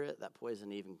spirit, that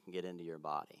poison even can get into your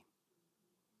body.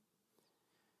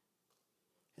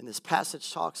 And this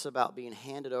passage talks about being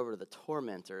handed over to the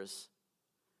tormentors.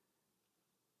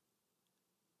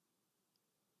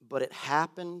 But it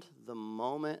happened the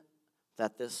moment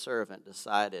that this servant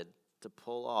decided to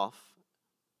pull off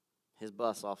his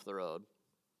bus off the road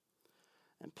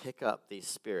and pick up these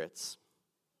spirits.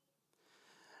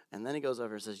 And then he goes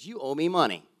over and says, "You owe me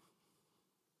money."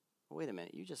 Well, wait a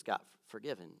minute, you just got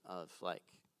forgiven of like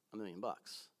 $1 million.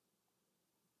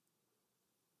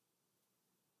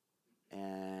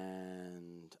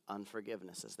 And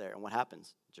unforgiveness is there. And what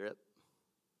happens? Drip,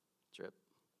 drip,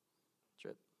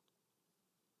 drip.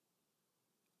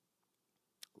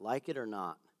 Like it or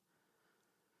not,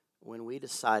 when we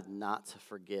decide not to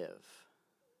forgive,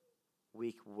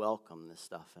 we welcome this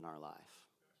stuff in our life.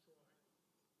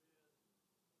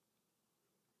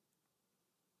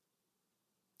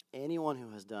 Anyone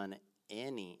who has done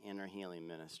any inner healing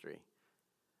ministry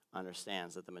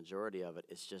understands that the majority of it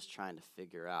is just trying to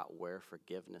figure out where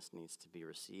forgiveness needs to be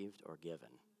received or given.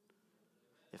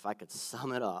 If I could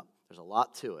sum it up, there's a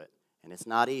lot to it, and it's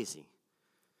not easy.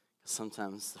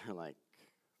 Sometimes they're like,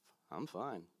 "I'm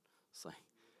fine." It's like,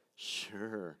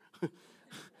 sure.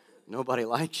 Nobody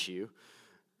likes you,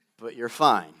 but you're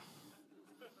fine.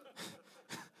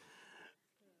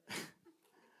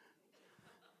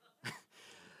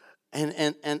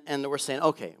 And we're saying,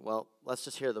 okay, well, let's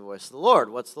just hear the voice of the Lord.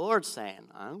 What's the Lord saying?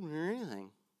 I don't hear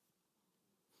anything.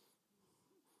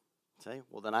 Say,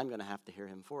 well, then I'm going to have to hear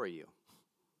him for you.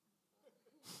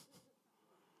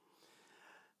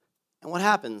 And what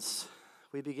happens?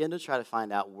 we begin to try to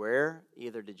find out where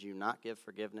either did you not give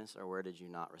forgiveness or where did you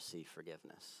not receive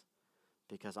forgiveness.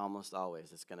 Because almost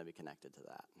always it's going to be connected to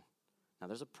that. Now,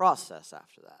 there's a process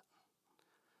after that.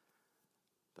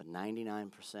 But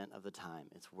 99% of the time,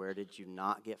 it's where did you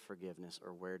not get forgiveness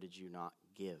or where did you not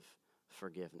give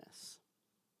forgiveness.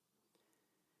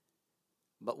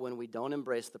 But when we don't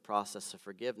embrace the process of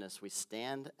forgiveness, we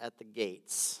stand at the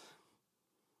gates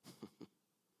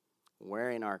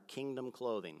wearing our kingdom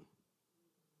clothing.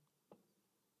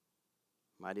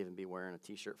 Might even be wearing a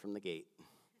t-shirt from the gate.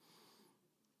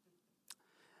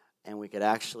 And we could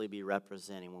actually be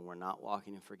representing, when we're not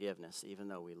walking in forgiveness, even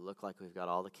though we look like we've got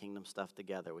all the kingdom stuff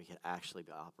together, we could actually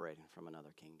be operating from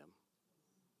another kingdom.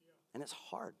 And it's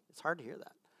hard. It's hard to hear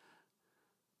that.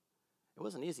 It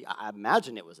wasn't easy. I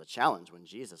imagine it was a challenge when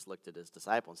Jesus looked at his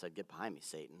disciple and said, "Get behind me,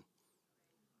 Satan."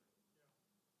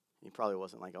 He probably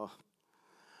wasn't like, "Oh,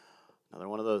 another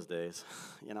one of those days."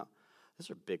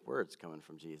 These are big words coming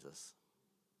from Jesus.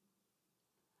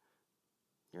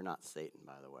 You're not Satan,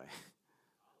 by the way.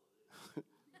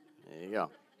 There you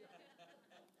go.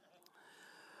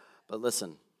 But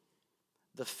listen,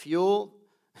 the fuel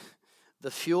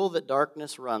that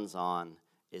darkness runs on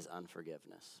is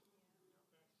unforgiveness.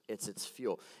 It's its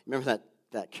fuel. Remember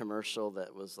that commercial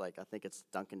that was like, I think it's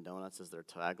Dunkin' Donuts is their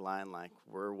tagline, like,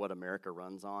 "We're what America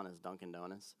runs on is Dunkin'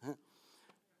 Donuts."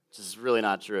 Which is really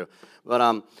not true.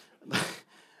 But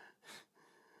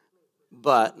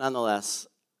nonetheless,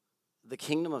 the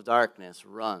kingdom of darkness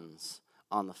runs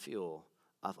on the fuel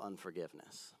of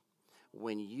unforgiveness.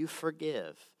 When you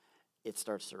forgive, it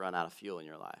starts to run out of fuel in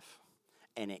your life.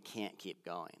 And it can't keep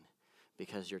going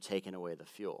because you're taking away the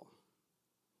fuel.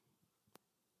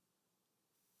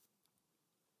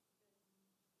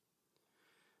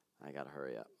 I got to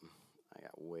hurry up. I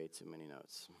got way too many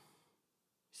notes.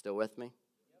 Still with me?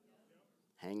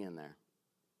 Hang in there.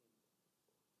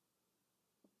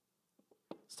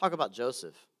 Let's talk about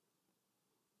Joseph.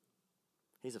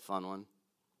 He's a fun one.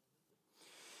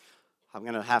 I'm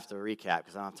going to have to recap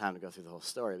because I don't have time to go through the whole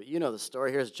story. But you know the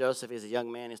story. Here's Joseph. He's a young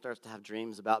man. He starts to have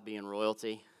dreams about being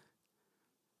royalty.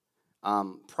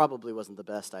 Probably wasn't the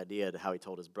best idea to how he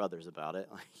told his brothers about it.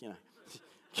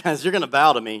 Guys, you're going to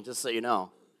bow to me, just so you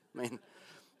know. I mean,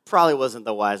 probably wasn't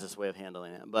the wisest way of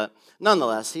handling it. But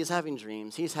nonetheless, he's having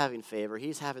dreams. He's having favor.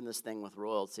 He's having this thing with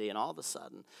royalty. And all of a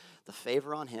sudden, the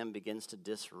favor on him begins to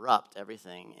disrupt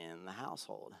everything in the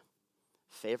household.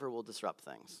 Favor will disrupt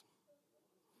things.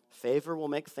 Favor will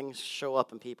make things show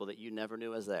up in people that you never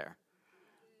knew was there.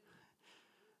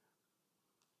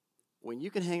 When you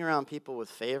can hang around people with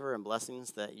favor and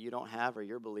blessings that you don't have or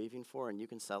you're believing for and you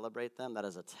can celebrate them, that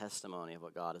is a testimony of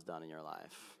what God has done in your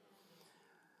life.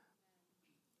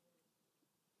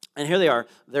 And here they are.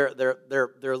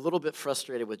 They're a little bit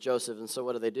frustrated with Joseph, and so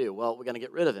what do? Well, we're going to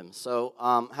get rid of him. So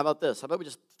how about this? How about we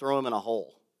just throw him in a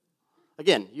hole?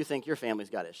 Again, you think your family's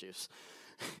got issues.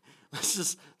 Let's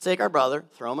just take our brother,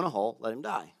 throw him in a hole, let him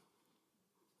die.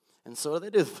 And so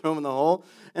what do? Throw him in the hole.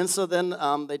 And so then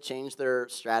they change their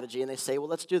strategy, and they say, well,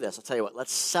 let's do this. I'll tell you what,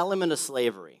 let's sell him into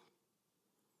slavery.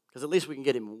 Because at least we can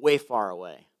get him way far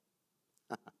away.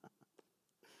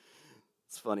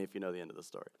 It's funny if you know the end of the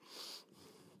story.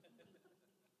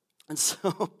 And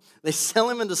so they sell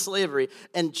him into slavery,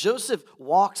 and Joseph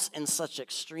walks in such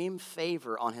extreme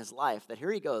favor on his life that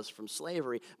here he goes from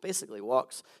slavery, basically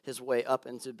walks his way up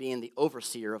into being the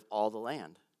overseer of all the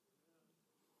land.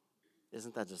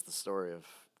 Isn't that just the story of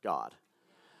God?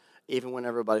 Even when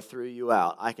everybody threw you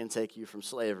out, I can take you from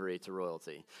slavery to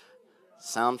royalty.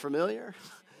 Sound familiar?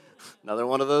 Another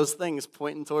one of those things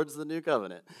pointing towards the new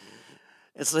covenant.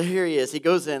 And so here he is. He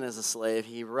goes in as a slave.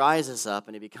 He rises up,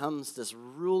 and he becomes this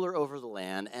ruler over the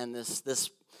land. And this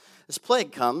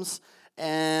plague comes,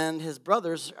 and his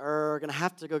brothers are going to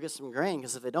have to go get some grain,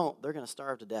 because if they don't, they're going to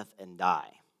starve to death and die.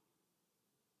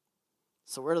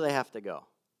 So where do they have to go?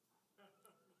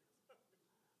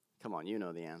 Come on, you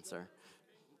know the answer.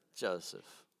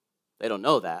 Joseph. They don't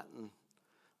know that.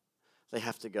 They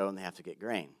have to go, and they have to get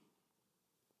grain.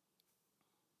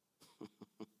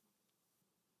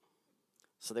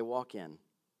 So they walk in.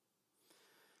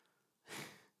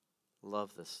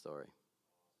 Love this story.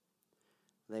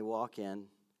 They walk in.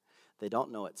 They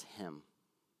don't know it's him.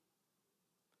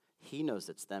 He knows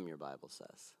it's them, your Bible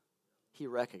says. He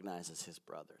recognizes his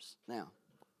brothers. Now,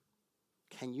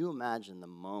 can you imagine the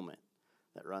moment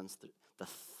that runs through, the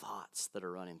thoughts that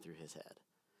are running through his head?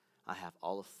 I have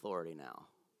all authority now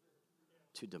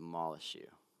to demolish you.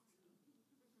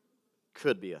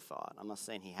 Could be a thought. I'm not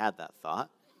saying he had that thought.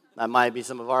 That might be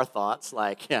some of our thoughts,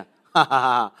 like, yeah,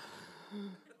 how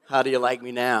do you like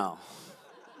me now?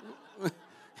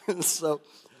 And so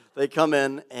They come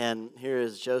in, and here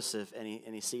is Joseph, and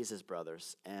he sees his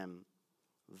brothers, and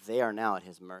they are now at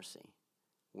his mercy.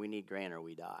 We need grain or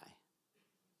we die.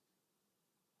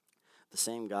 The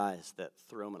same guys that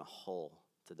threw him in a hole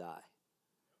to die,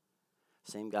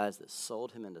 same guys that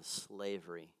sold him into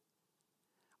slavery,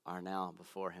 are now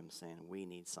before him saying, we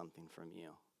need something from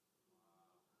you.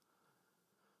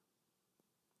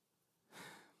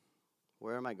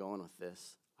 Where am I going with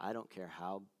this? I don't care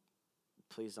how,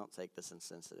 please don't take this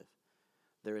insensitive.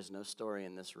 There is no story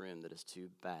in this room that is too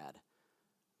bad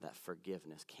that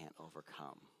forgiveness can't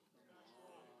overcome.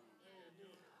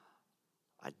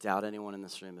 I doubt anyone in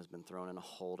this room has been thrown in a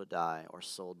hole to die or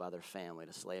sold by their family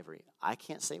to slavery. I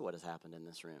can't say what has happened in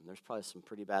this room. There's probably some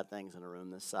pretty bad things in a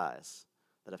room this size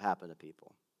that have happened to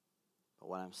people. But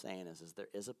what I'm saying is there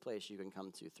is a place you can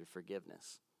come to through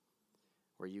forgiveness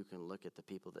where you can look at the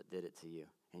people that did it to you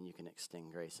and you can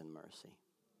extend grace and mercy.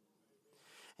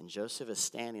 And Joseph is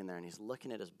standing there and he's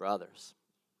looking at his brothers.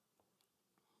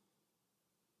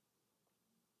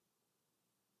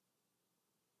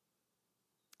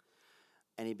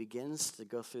 And he begins to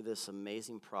go through this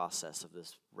amazing process of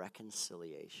this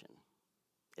reconciliation.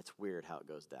 It's weird how it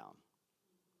goes down.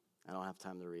 I don't have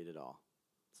time to read it all.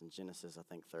 It's in Genesis, I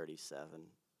think, 32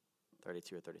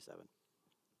 or 37.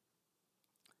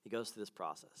 He goes through this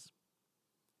process.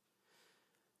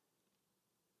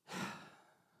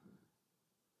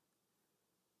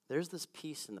 There's this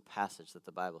piece in the passage that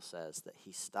the Bible says that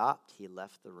he stopped, he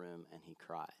left the room, and he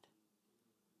cried.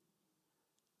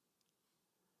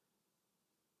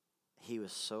 He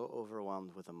was so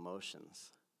overwhelmed with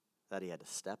emotions that he had to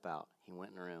step out. He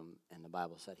went in a room, and the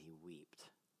Bible said he wept.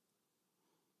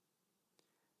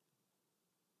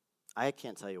 I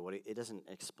can't tell you it doesn't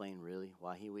explain really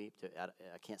why he wept.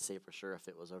 I can't say for sure if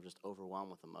it was just overwhelmed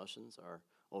with emotions or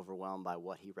overwhelmed by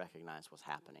what he recognized was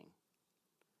happening.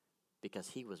 Because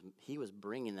he was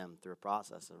bringing them through a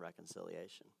process of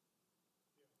reconciliation.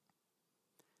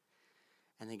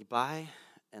 And they buy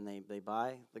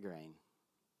the grain.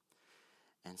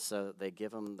 And so they give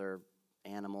them their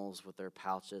animals with their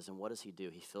pouches. And what does he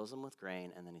do? He fills them with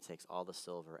grain, and then he takes all the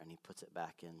silver and he puts it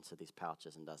back into these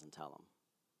pouches and doesn't tell them.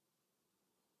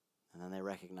 And then they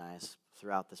recognize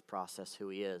throughout this process who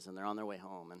he is, and they're on their way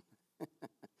home. And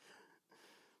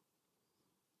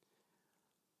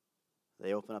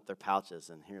they open up their pouches,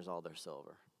 and here's all their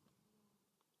silver.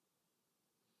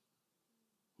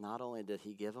 Not only did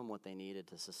he give them what they needed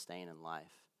to sustain in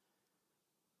life,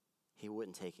 he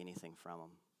wouldn't take anything from them.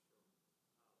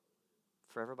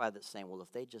 For everybody that's saying, well,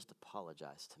 if they just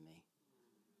apologize to me.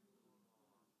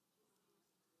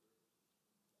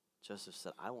 Joseph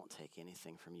said, I won't take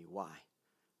anything from you. Why?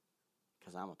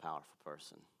 Because I'm a powerful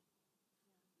person.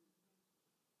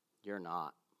 You're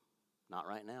not. Not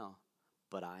right now,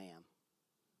 but I am.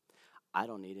 I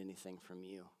don't need anything from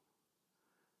you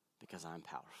because I'm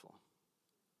powerful.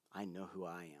 I know who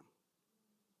I am.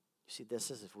 You see,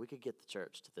 this is if we could get the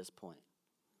church to this point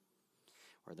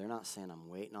where they're not saying, I'm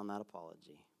waiting on that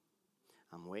apology.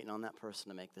 I'm waiting on that person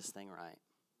to make this thing right.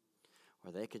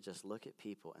 Where they could just look at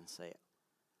people and say,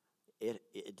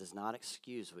 it does not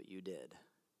excuse what you did,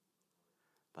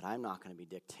 but I'm not going to be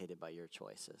dictated by your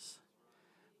choices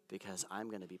because I'm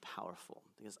going to be powerful,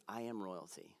 because I am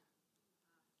royalty.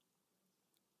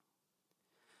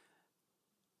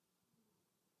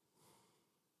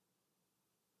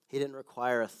 He didn't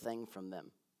require a thing from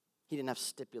them. He didn't have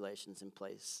stipulations in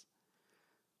place.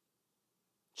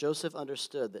 Joseph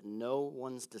understood that no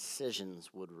one's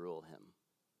decisions would rule him.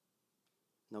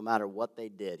 No matter what they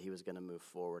did, he was going to move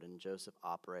forward, and Joseph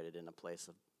operated in a place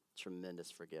of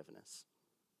tremendous forgiveness.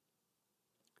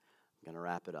 I'm going to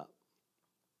wrap it up.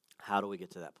 How do we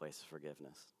get to that place of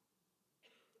forgiveness?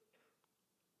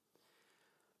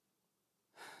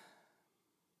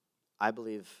 I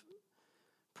believe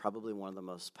probably one of the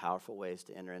most powerful ways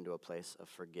to enter into a place of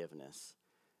forgiveness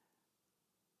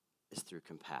is through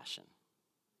compassion.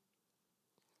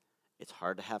 It's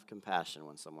hard to have compassion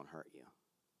when someone hurt you.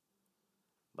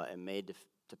 But it may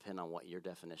depend on what your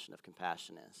definition of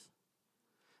compassion is.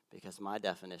 Because my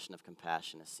definition of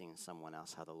compassion is seeing someone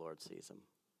else how the Lord sees them.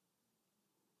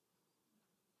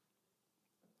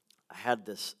 I had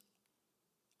this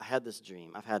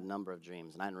dream. I've had a number of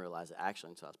dreams, and I didn't realize it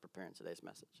actually until I was preparing today's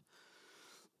message.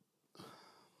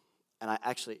 And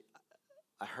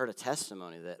I heard a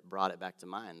testimony that brought it back to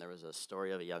mind. There was a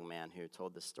story of a young man who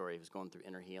told this story. He was going through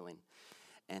inner healing,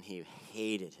 and he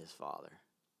hated his father.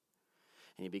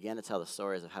 And he began to tell the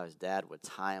stories of how his dad would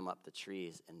tie him up to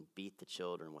trees and beat the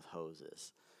children with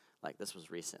hoses. Like, this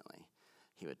was recently.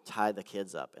 He would tie the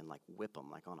kids up and, whip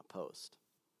them, on a post.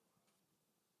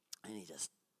 And he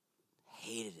just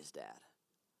hated his dad.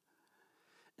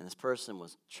 And this person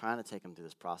was trying to take him through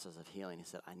this process of healing. He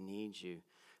said, I need you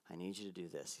to do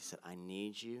this. He said, I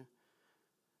need you.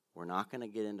 We're not going to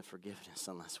get into forgiveness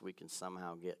unless we can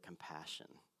somehow get compassion.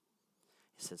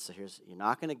 He said, so you're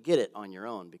not going to get it on your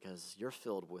own because you're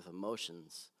filled with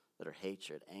emotions that are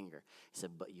hatred, anger. He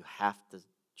said, but you have to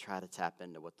try to tap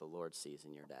into what the Lord sees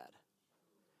in your dad.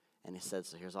 And he said,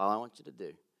 so here's all I want you to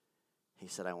do. He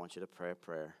said, I want you to pray a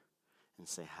prayer and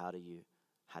say, how do you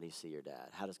see your dad?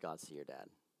 How does God see your dad?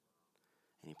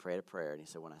 And he prayed a prayer, and he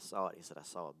said, when I saw it, he said, I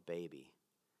saw a baby.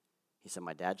 He said,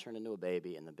 my dad turned into a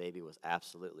baby, and the baby was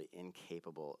absolutely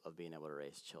incapable of being able to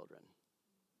raise children.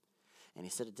 And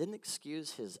he said it didn't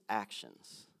excuse his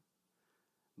actions,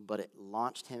 but it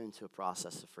launched him into a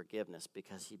process of forgiveness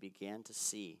because he began to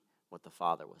see what the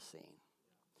Father was seeing.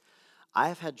 I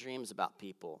have had dreams about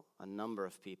people, a number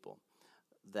of people,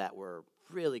 that were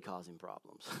really causing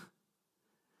problems.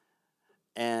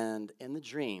 And in the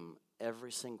dream,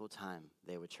 every single time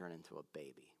they would turn into a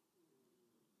baby.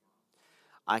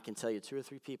 I can tell you 2 or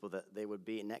 3 people that they would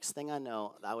be, next thing I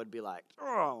know, I would be like, oh,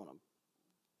 I want to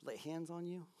lay hands on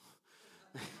you.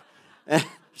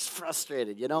 Just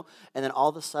frustrated, you know? And then all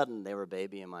of a sudden, they were a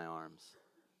baby in my arms.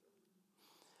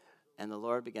 And the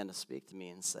Lord began to speak to me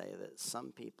and say that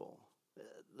some people,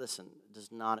 listen,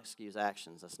 does not excuse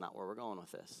actions. That's not where we're going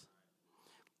with this.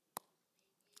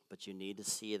 But you need to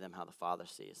see them how the Father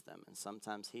sees them. And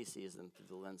sometimes he sees them through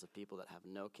the lens of people that have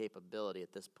no capability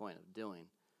at this point of doing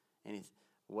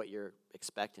what you're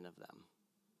expecting of them.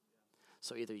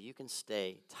 So either you can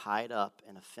stay tied up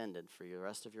and offended for the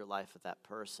rest of your life with that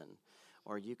person,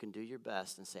 or you can do your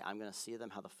best and say, I'm going to see them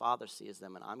how the Father sees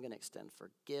them, and I'm going to extend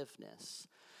forgiveness.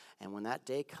 And when that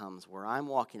day comes where I'm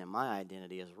walking in my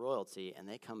identity as royalty and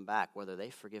they come back, whether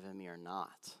they've forgiven me or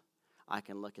not, I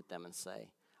can look at them and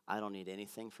say, I don't need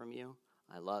anything from you.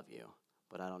 I love you,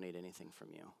 but I don't need anything from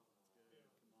you.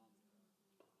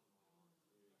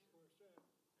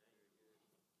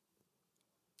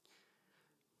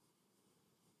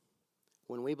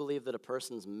 When we believe that a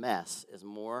person's mess is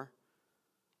more,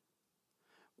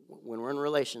 when we're in a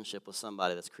relationship with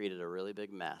somebody that's created a really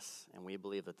big mess, and we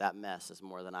believe that that mess is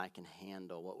more than I can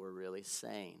handle, what we're really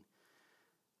saying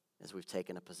is we've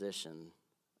taken a position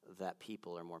that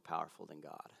people are more powerful than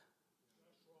God.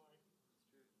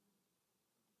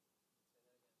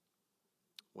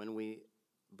 When we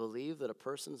believe that a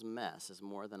person's mess is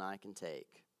more than I can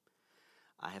take,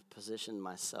 I have positioned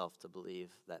myself to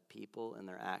believe that people and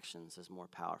their actions is more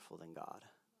powerful than God.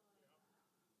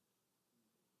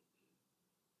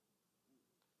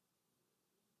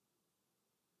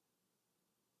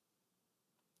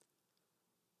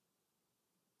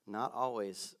 Not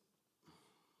always.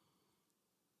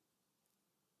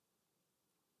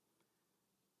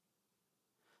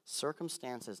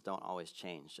 Circumstances don't always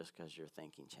change just because your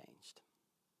thinking changed.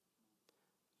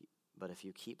 But if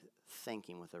you keep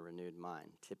thinking with a renewed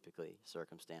mind, typically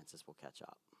circumstances will catch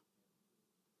up.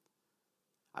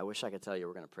 I wish I could tell you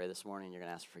we're going to pray this morning, you're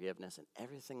going to ask for forgiveness, and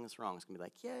everything that's wrong is going to be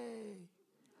like, yay,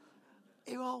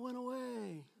 it all went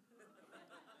away.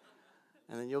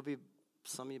 And then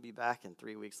some of you be back in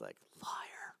 3 weeks like,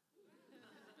 liar.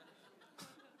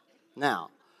 Now,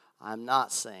 I'm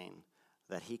not saying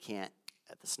that he can't,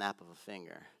 at the snap of a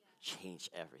finger,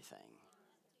 change everything.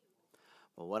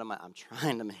 But I'm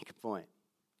trying to make a point.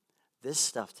 This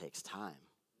stuff takes time.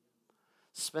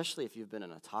 Especially if you've been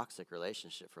in a toxic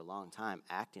relationship for a long time,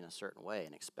 acting a certain way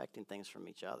and expecting things from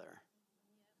each other.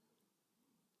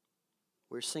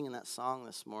 We were singing that song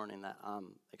this morning, that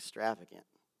extravagant.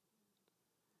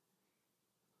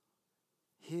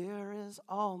 Here is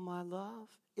all my love,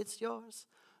 it's yours,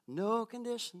 no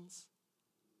conditions.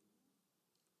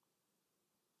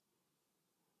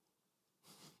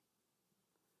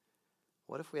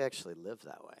 What if we actually lived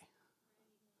that way?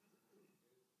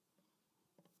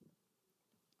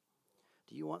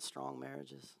 Do you want strong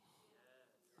marriages?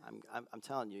 I'm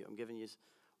telling you, I'm giving you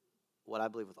what I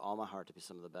believe with all my heart to be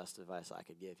some of the best advice I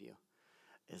could give you,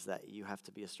 is that you have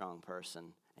to be a strong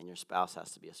person and your spouse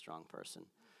has to be a strong person.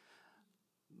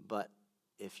 But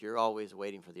if you're always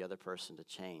waiting for the other person to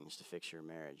change to fix your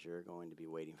marriage, you're going to be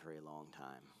waiting for a long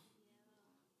time.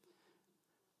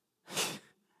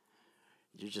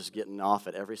 You're just getting off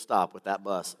at every stop with that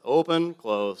bus. Open,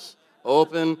 close,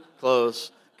 open,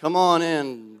 close. Come on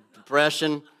in,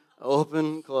 depression.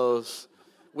 Open, close.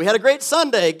 We had a great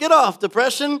Sunday. Get off,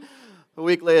 depression. A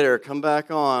week later, come back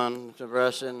on,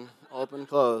 depression. Open,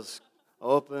 close.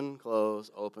 Open, close,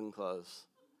 open, close.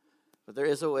 But there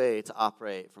is a way to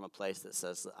operate from a place that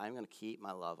says, I'm going to keep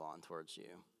my love on towards you.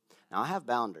 Now, I have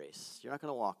boundaries. You're not going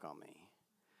to walk on me.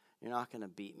 You're not going to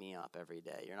beat me up every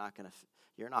day. You're not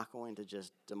going to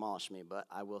just demolish me. But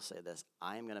I will say this: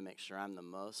 I am going to make sure I'm the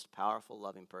most powerful,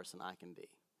 loving person I can be.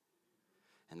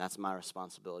 And that's my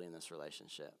responsibility in this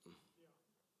relationship.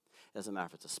 It doesn't matter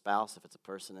if it's a spouse, if it's a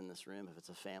person in this room, if it's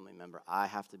a family member. I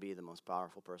have to be the most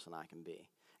powerful person I can be.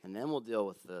 And then we'll deal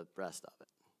with the rest of it.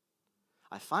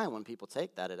 I find when people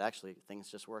take that, things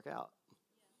just work out.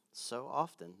 So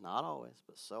often, not always,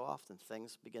 but so often,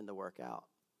 things begin to work out.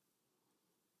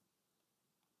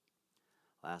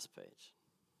 Last page.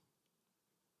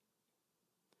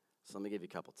 So let me give you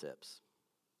a couple tips.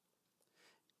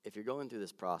 If you're going through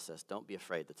this process, don't be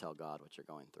afraid to tell God what you're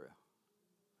going through.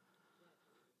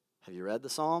 Have you read the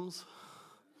Psalms?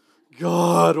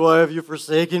 God, why have you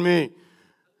forsaken me?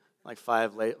 Like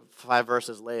five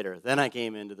verses later, then I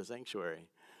came into the sanctuary.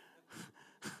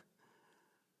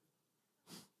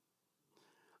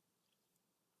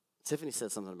 Tiffany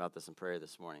said something about this in prayer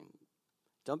this morning.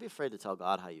 Don't be afraid to tell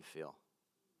God how you feel.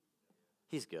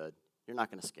 He's good. You're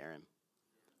not going to scare him.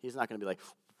 He's not going to be like,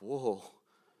 whoa,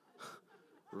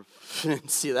 didn't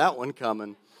see that one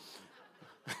coming.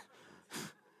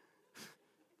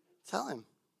 Tell him.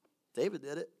 David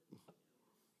did it.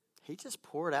 He just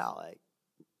poured out like,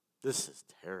 this is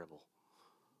terrible.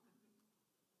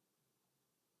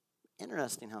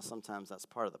 Interesting how sometimes that's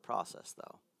part of the process,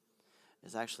 though,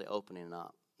 is actually opening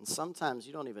up. And sometimes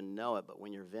you don't even know it, but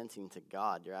when you're venting to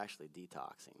God, you're actually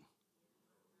detoxing.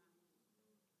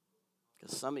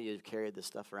 Because some of you have carried this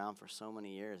stuff around for so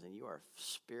many years, and you are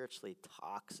spiritually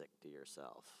toxic to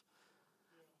yourself.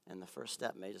 And the first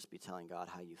step may just be telling God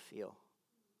how you feel.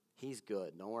 He's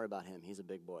good. Don't worry about him. He's a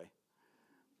big boy.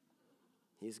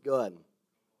 He's good.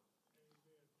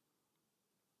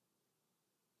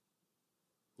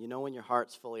 You know when your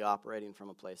heart's fully operating from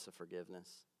a place of forgiveness?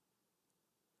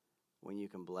 When you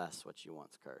can bless what you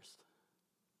once cursed.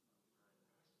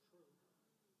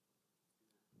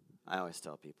 I always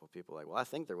tell people are like, well, I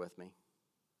think they're with me.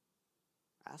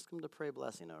 Ask them to pray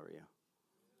blessing over you.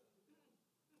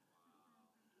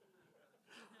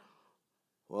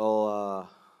 Well,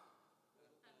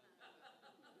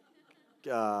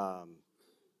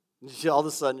 all of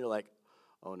a sudden you're like,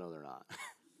 oh, no, they're not.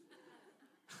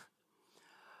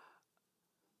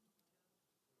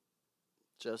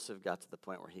 Joseph got to the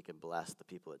point where he could bless the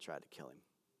people that tried to kill him.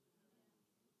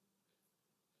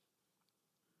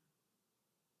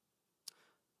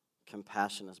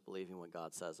 Compassion is believing what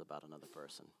God says about another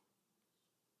person.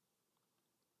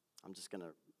 I'm just going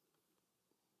to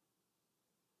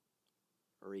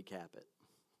recap it.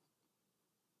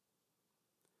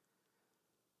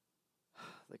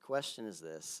 The question is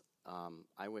this.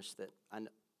 I wish that,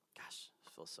 gosh,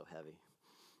 it feels so heavy.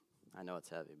 I know it's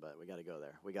heavy, but we got to go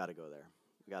there. We got to go.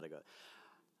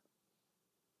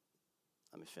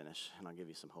 Let me finish, and I'll give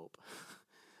you some hope.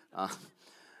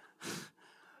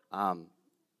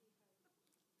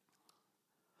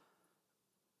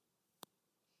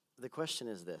 The question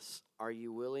is this. Are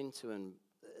you willing to,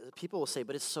 people will say,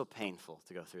 but it's so painful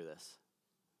to go through this,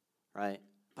 right?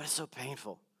 But it's so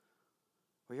painful.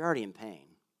 Well, you're already in pain.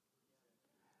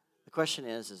 The question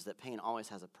is that pain always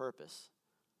has a purpose.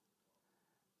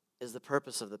 Is the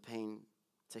purpose of the pain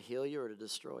to heal you or to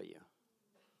destroy you?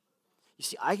 You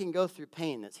see, I can go through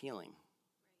pain that's healing.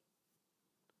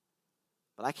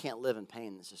 But I can't live in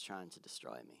pain that's just trying to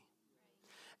destroy me.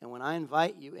 And when I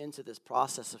invite you into this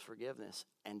process of forgiveness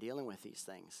and dealing with these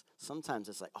things, sometimes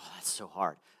it's like, oh, that's so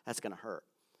hard. That's going to hurt.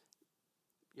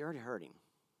 You're already hurting.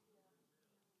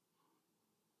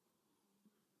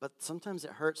 But sometimes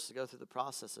it hurts to go through the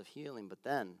process of healing, but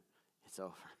then it's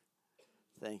over.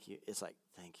 Thank you. It's like,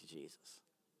 thank you, Jesus.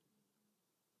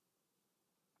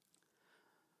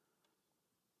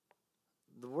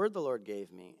 The word the Lord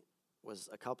gave me was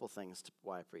a couple things to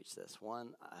why I preach this.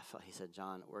 One, he said,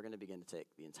 John, we're going to begin to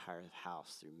take the entire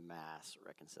house through mass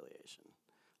reconciliation,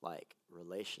 like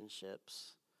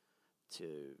relationships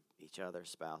to each other,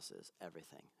 spouses,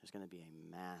 everything. There's going to be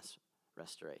a mass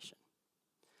restoration.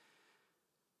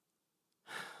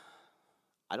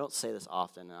 I don't say this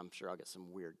often, and I'm sure I'll get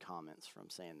some weird comments from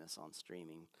saying this on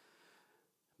streaming,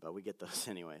 but we get those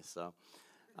anyway. So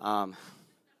I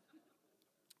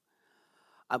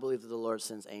believe that the Lord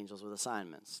sends angels with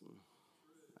assignments.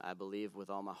 I believe with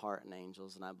all my heart in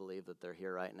angels, and I believe that they're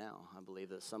here right now. I believe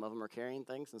that some of them are carrying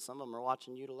things, and some of them are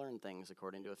watching you to learn things,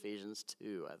 according to Ephesians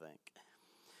 2, I think.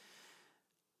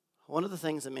 One of the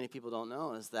things that many people don't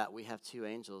know is that we have two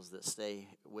angels that stay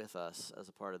with us as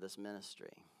a part of this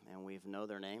ministry. And we know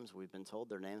their names. We've been told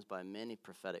their names by many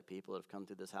prophetic people that have come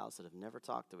through this house that have never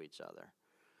talked to each other.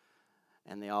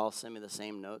 And they all send me the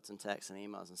same notes and texts and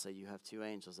emails and say, you have two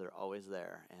angels that are always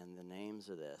there. And the names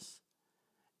are this.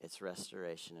 It's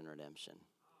restoration and redemption.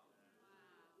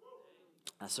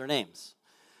 That's their names.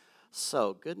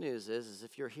 So, good news is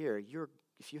if you're here,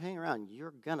 if you hang around,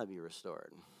 you're going to be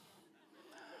restored.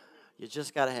 You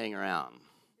just got to hang around.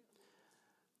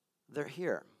 They're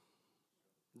here.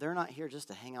 They're not here just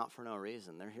to hang out for no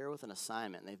reason. They're here with an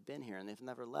assignment, and they've been here, and they've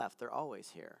never left. They're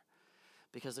always here.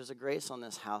 Because there's a grace on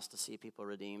this house to see people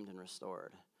redeemed and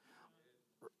restored.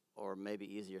 Or maybe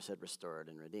easier said, restored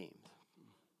and redeemed.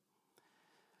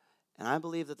 And I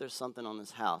believe that there's something on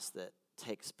this house that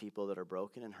takes people that are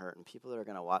broken and hurt, and people that are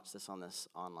going to watch this on this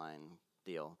online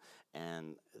deal,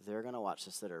 and they're going to watch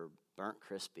this that are burnt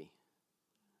crispy.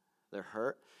 They're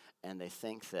hurt, and they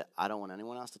think that I don't want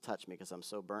anyone else to touch me because I'm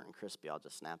so burnt and crispy, I'll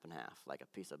just snap in half like a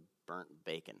piece of burnt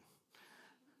bacon.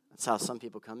 That's how some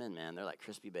people come in, man. They're like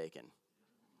crispy bacon,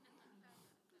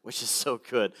 which is so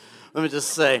good. Let me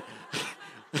just say,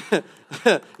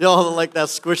 y'all that like that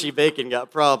squishy bacon got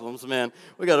problems, man.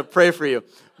 We got to pray for you.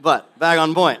 But back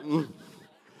on point.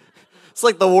 It's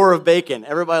like the war of bacon.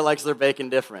 Everybody likes their bacon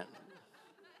different.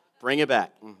 Bring it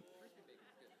back.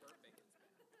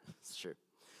 It's true.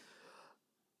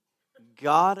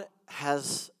 God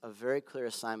has a very clear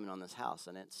assignment on this house,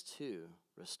 and it's to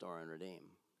restore and redeem.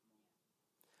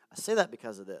 I say that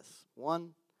because of this. One,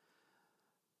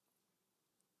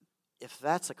 if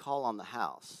that's a call on the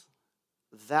house,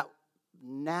 that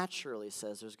naturally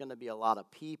says there's going to be a lot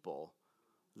of people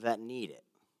that need it.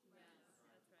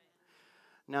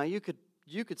 Now, you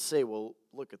could say, well,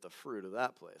 look at the fruit of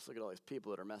that place. Look at all these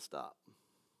people that are messed up.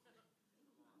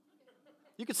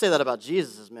 You could say that about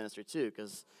Jesus' ministry, too,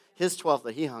 because his 12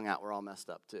 that he hung out were all messed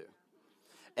up, too.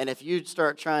 And if you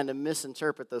start trying to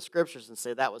misinterpret those scriptures and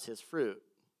say that was his fruit,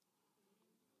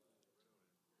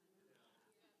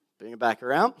 bring it back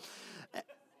around.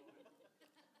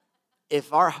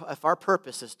 If our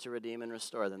purpose is to redeem and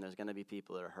restore, then there's going to be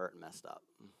people that are hurt and messed up.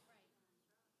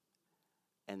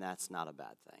 And that's not a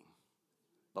bad thing.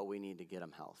 But we need to get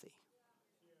them healthy.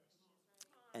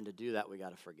 And to do that, we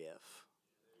got to forgive.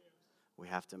 We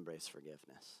have to embrace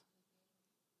forgiveness.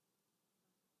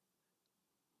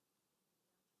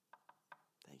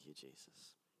 Thank you,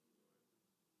 Jesus.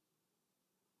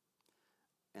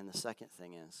 And the second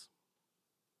thing is,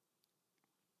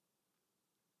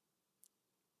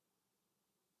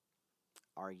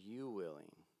 are you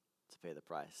willing to pay the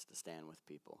price to stand with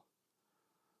people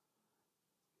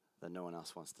that no one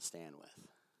else wants to stand with?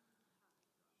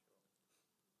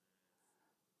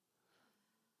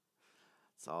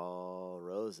 It's all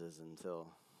roses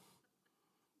until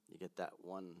you get that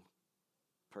one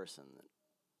person that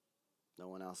no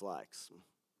one else likes.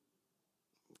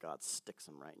 God sticks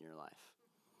them right in your life.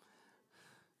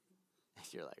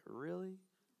 You're like, really?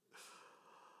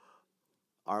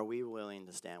 Are we willing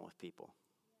to stand with people?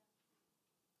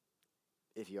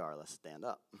 If you are, let's stand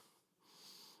up.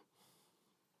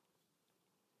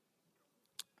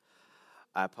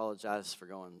 I apologize for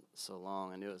going so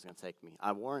long. I knew it was going to take me.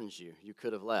 I warned you. You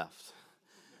could have left.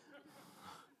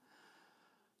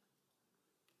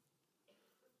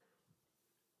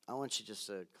 I want you just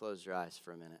to close your eyes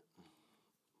for a minute.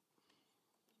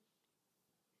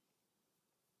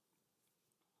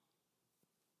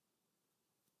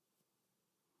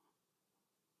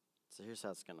 So here's how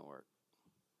it's going to work.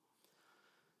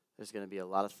 There's going to be a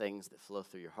lot of things that flow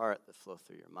through your heart, that flow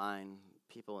through your mind,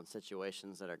 people and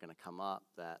situations that are going to come up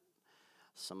that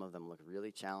some of them look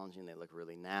really challenging, they look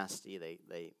really nasty,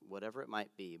 they whatever it might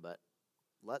be, but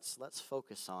let's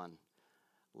focus on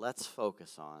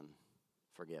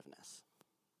forgiveness.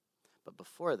 But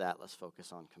before that, let's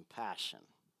focus on compassion.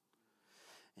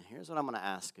 And here's what I'm going to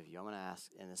ask of you. I'm going to ask,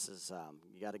 and this is,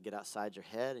 you got to get outside your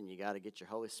head and you got to get your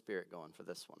Holy Spirit going for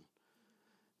this one.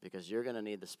 Because you're going to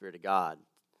need the Spirit of God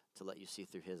to let you see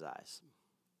through his eyes.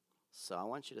 So I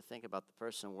want you to think about the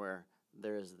person where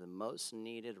there is the most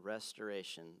needed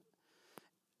restoration,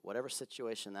 whatever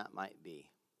situation that might be.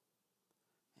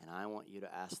 And I want you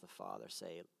to ask the Father,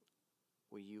 say,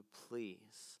 will you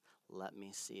please let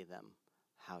me see them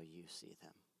how you see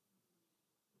them?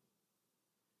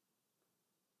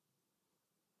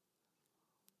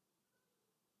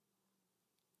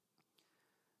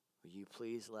 Will you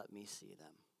please let me see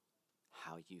them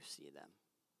how you see them?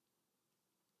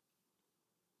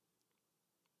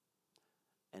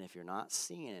 And if you're not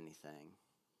seeing anything,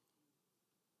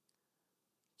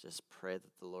 just pray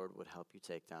that the Lord would help you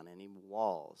take down any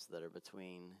walls that are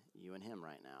between you and him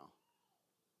right now.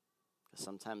 Because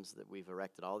sometimes that we've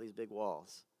erected all these big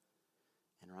walls,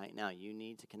 and right now you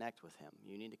need to connect with him.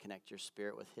 You need to connect your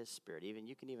spirit with his spirit. Even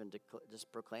you can even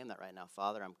just proclaim that right now.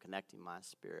 Father, I'm connecting my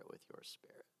spirit with your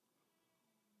spirit.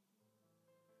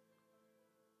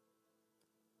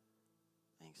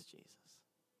 Thank Thanks, Jesus.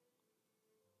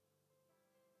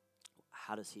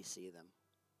 How does he see them?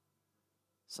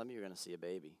 Some of you are going to see a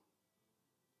baby.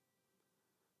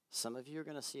 Some of you are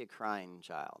going to see a crying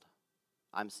child.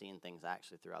 I'm seeing things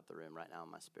actually throughout the room right now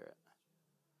in my spirit.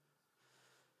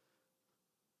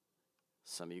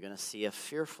 Some of you are going to see a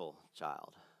fearful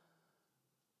child.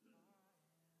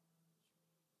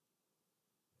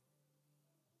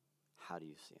 How do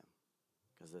you see him?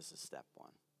 Because this is step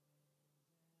one.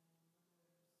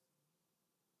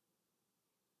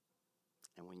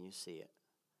 And when you see it,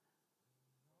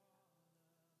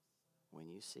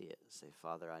 say,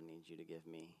 Father, I need you to give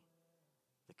me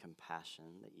the compassion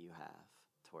that you have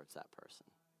towards that person.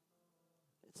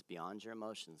 It's beyond your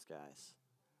emotions, guys.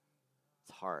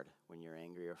 It's hard when you're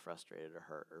angry or frustrated or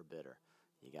hurt or bitter.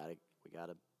 We gotta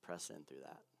press in through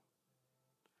that.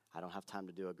 I don't have time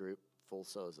to do a group full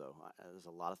sozo. There's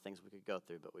a lot of things we could go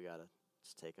through, but we gotta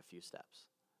just take a few steps.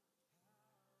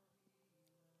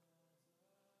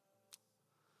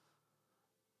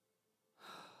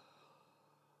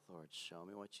 Lord, show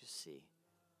me what you see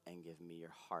and give me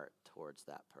your heart towards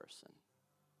that person.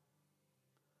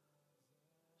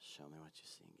 Show me what you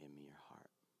see and give me your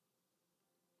heart.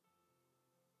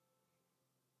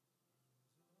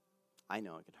 I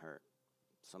know it can hurt.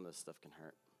 Some of this stuff can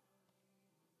hurt.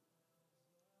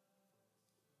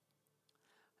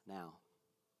 Now,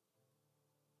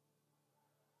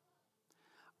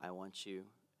 I want you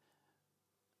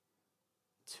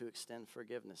to extend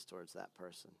forgiveness towards that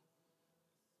person.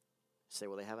 Say,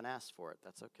 well, they haven't asked for it.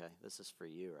 That's okay. This is for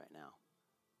you right now.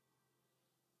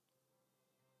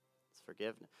 It's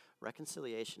forgiveness.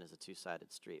 Reconciliation is a two-sided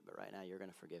street, but right now you're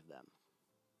going to forgive them.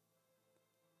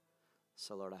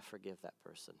 So, Lord, I forgive that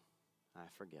person. I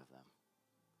forgive them.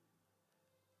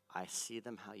 I see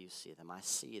them how you see them. I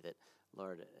see that,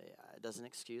 Lord, it doesn't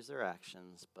excuse their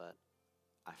actions, but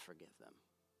I forgive them.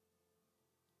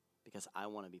 Because I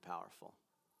want to be powerful.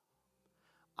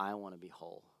 I want to be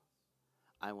whole.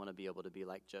 I want to be able to be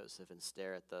like Joseph and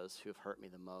stare at those who have hurt me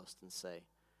the most and say,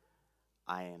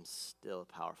 I am still a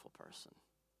powerful person.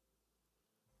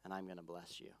 And I'm going to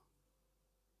bless you.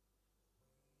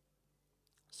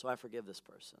 So I forgive this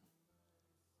person.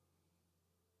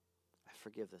 I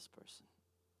forgive this person.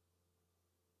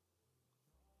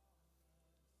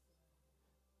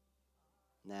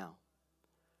 Now,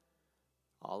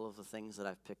 all of the things that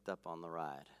I've picked up on the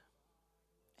ride,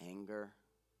 anger,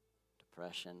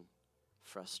 depression,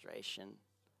 frustration,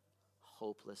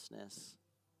 hopelessness,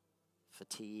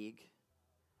 fatigue,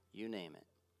 you name it.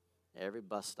 Every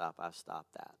bus stop I've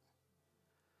stopped at,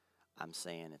 I'm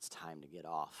saying it's time to get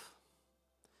off.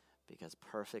 Because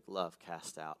perfect love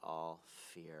casts out all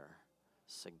fear.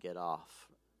 So get off.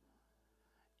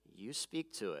 You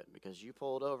speak to it because you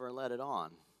pulled over and let it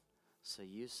on. So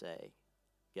you say,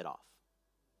 get off.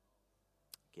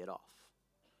 Get off.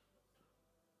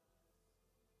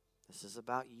 This is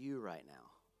about you right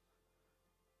now.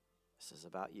 This is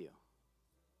about you.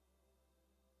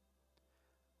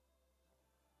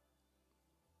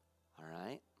 All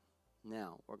right?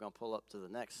 Now, we're going to pull up to the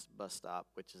next bus stop,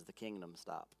 which is the Kingdom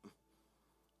stop.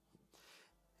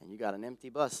 And you got an empty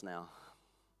bus now.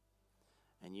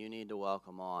 And you need to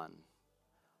welcome on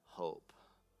hope,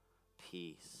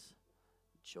 peace,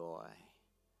 joy,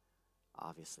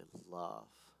 obviously love,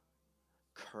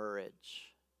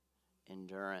 courage,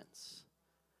 endurance.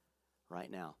 Right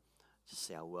now, just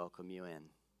say, I welcome you in.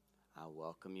 I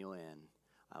welcome you in.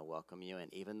 I welcome you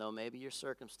in. Even though maybe your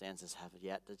circumstances have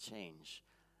yet to change,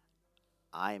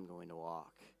 I am going to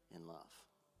walk in love.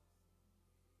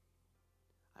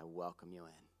 I welcome you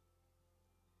in.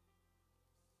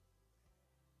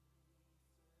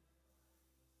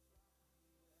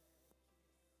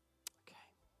 Okay.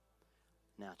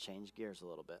 Now change gears a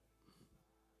little bit.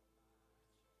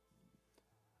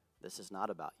 This is not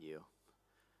about you.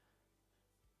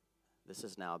 This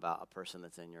is now about a person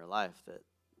that's in your life that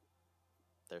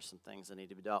there's some things that need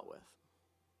to be dealt with.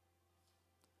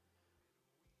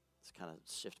 Let's kind of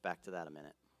shift back to that a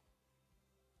minute.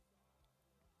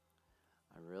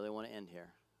 I really want to end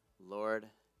here. Lord,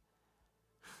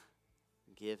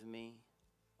 give me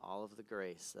all of the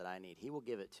grace that I need. He will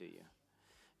give it to you.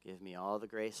 Give me all the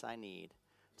grace I need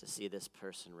to see this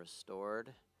person restored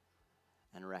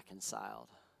and reconciled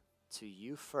to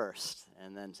you first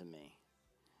and then to me.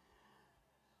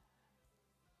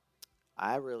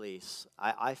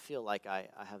 I feel like I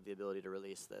have the ability to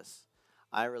release this.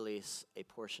 I release a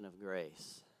portion of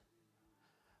grace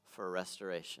for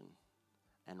restoration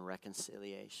and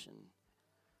reconciliation.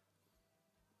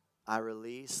 I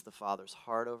release the Father's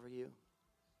heart over you.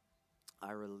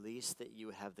 I release that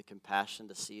you have the compassion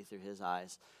to see through his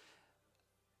eyes.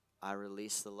 I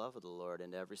release the love of the Lord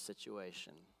into every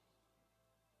situation.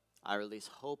 I release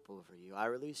hope over you. I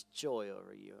release joy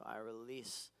over you. I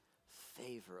release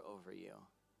favor over you.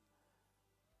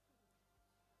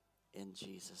 In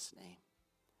Jesus' name.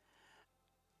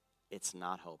 It's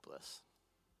not hopeless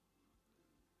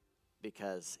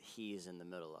because he's in the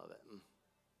middle of it.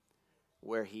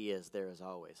 Where he is, there is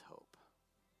always hope.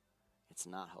 It's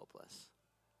not hopeless.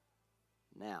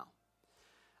 Now,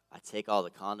 I take all the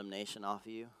condemnation off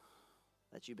of you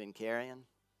that you've been carrying,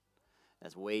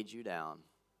 that's weighed you down.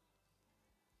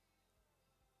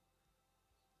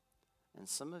 And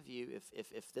some of you,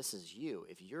 if this is you,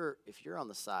 if you're on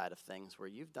the side of things where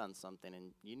you've done something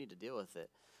and you need to deal with it,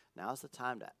 now's the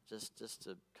time to just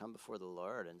to come before the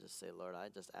Lord and just say, Lord, I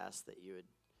just ask that you would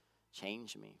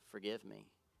change me, forgive me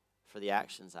for the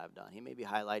actions I've done. He may be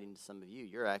highlighting to some of you,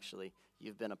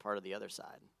 you've been a part of the other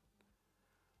side.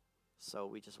 So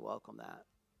we just welcome that.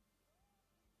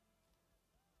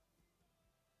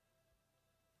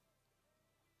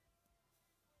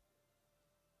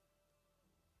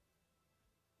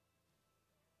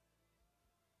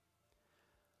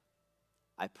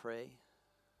 I pray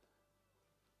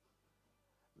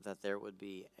that there would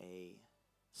be a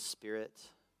spirit,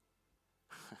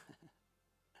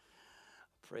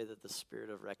 pray that the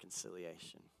spirit of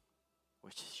reconciliation,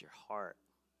 which is your heart,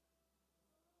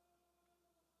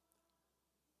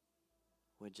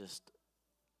 would just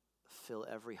fill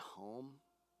every home,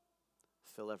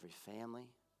 fill every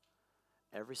family,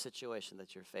 every situation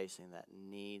that you're facing that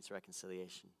needs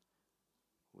reconciliation.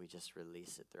 We just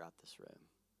release it throughout this room.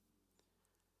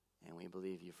 And we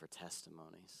believe you for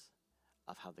testimonies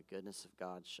of how the goodness of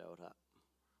God showed up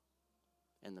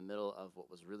in the middle of what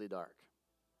was really dark.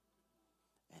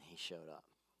 And he showed up.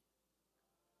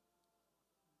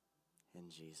 In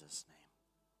Jesus' name.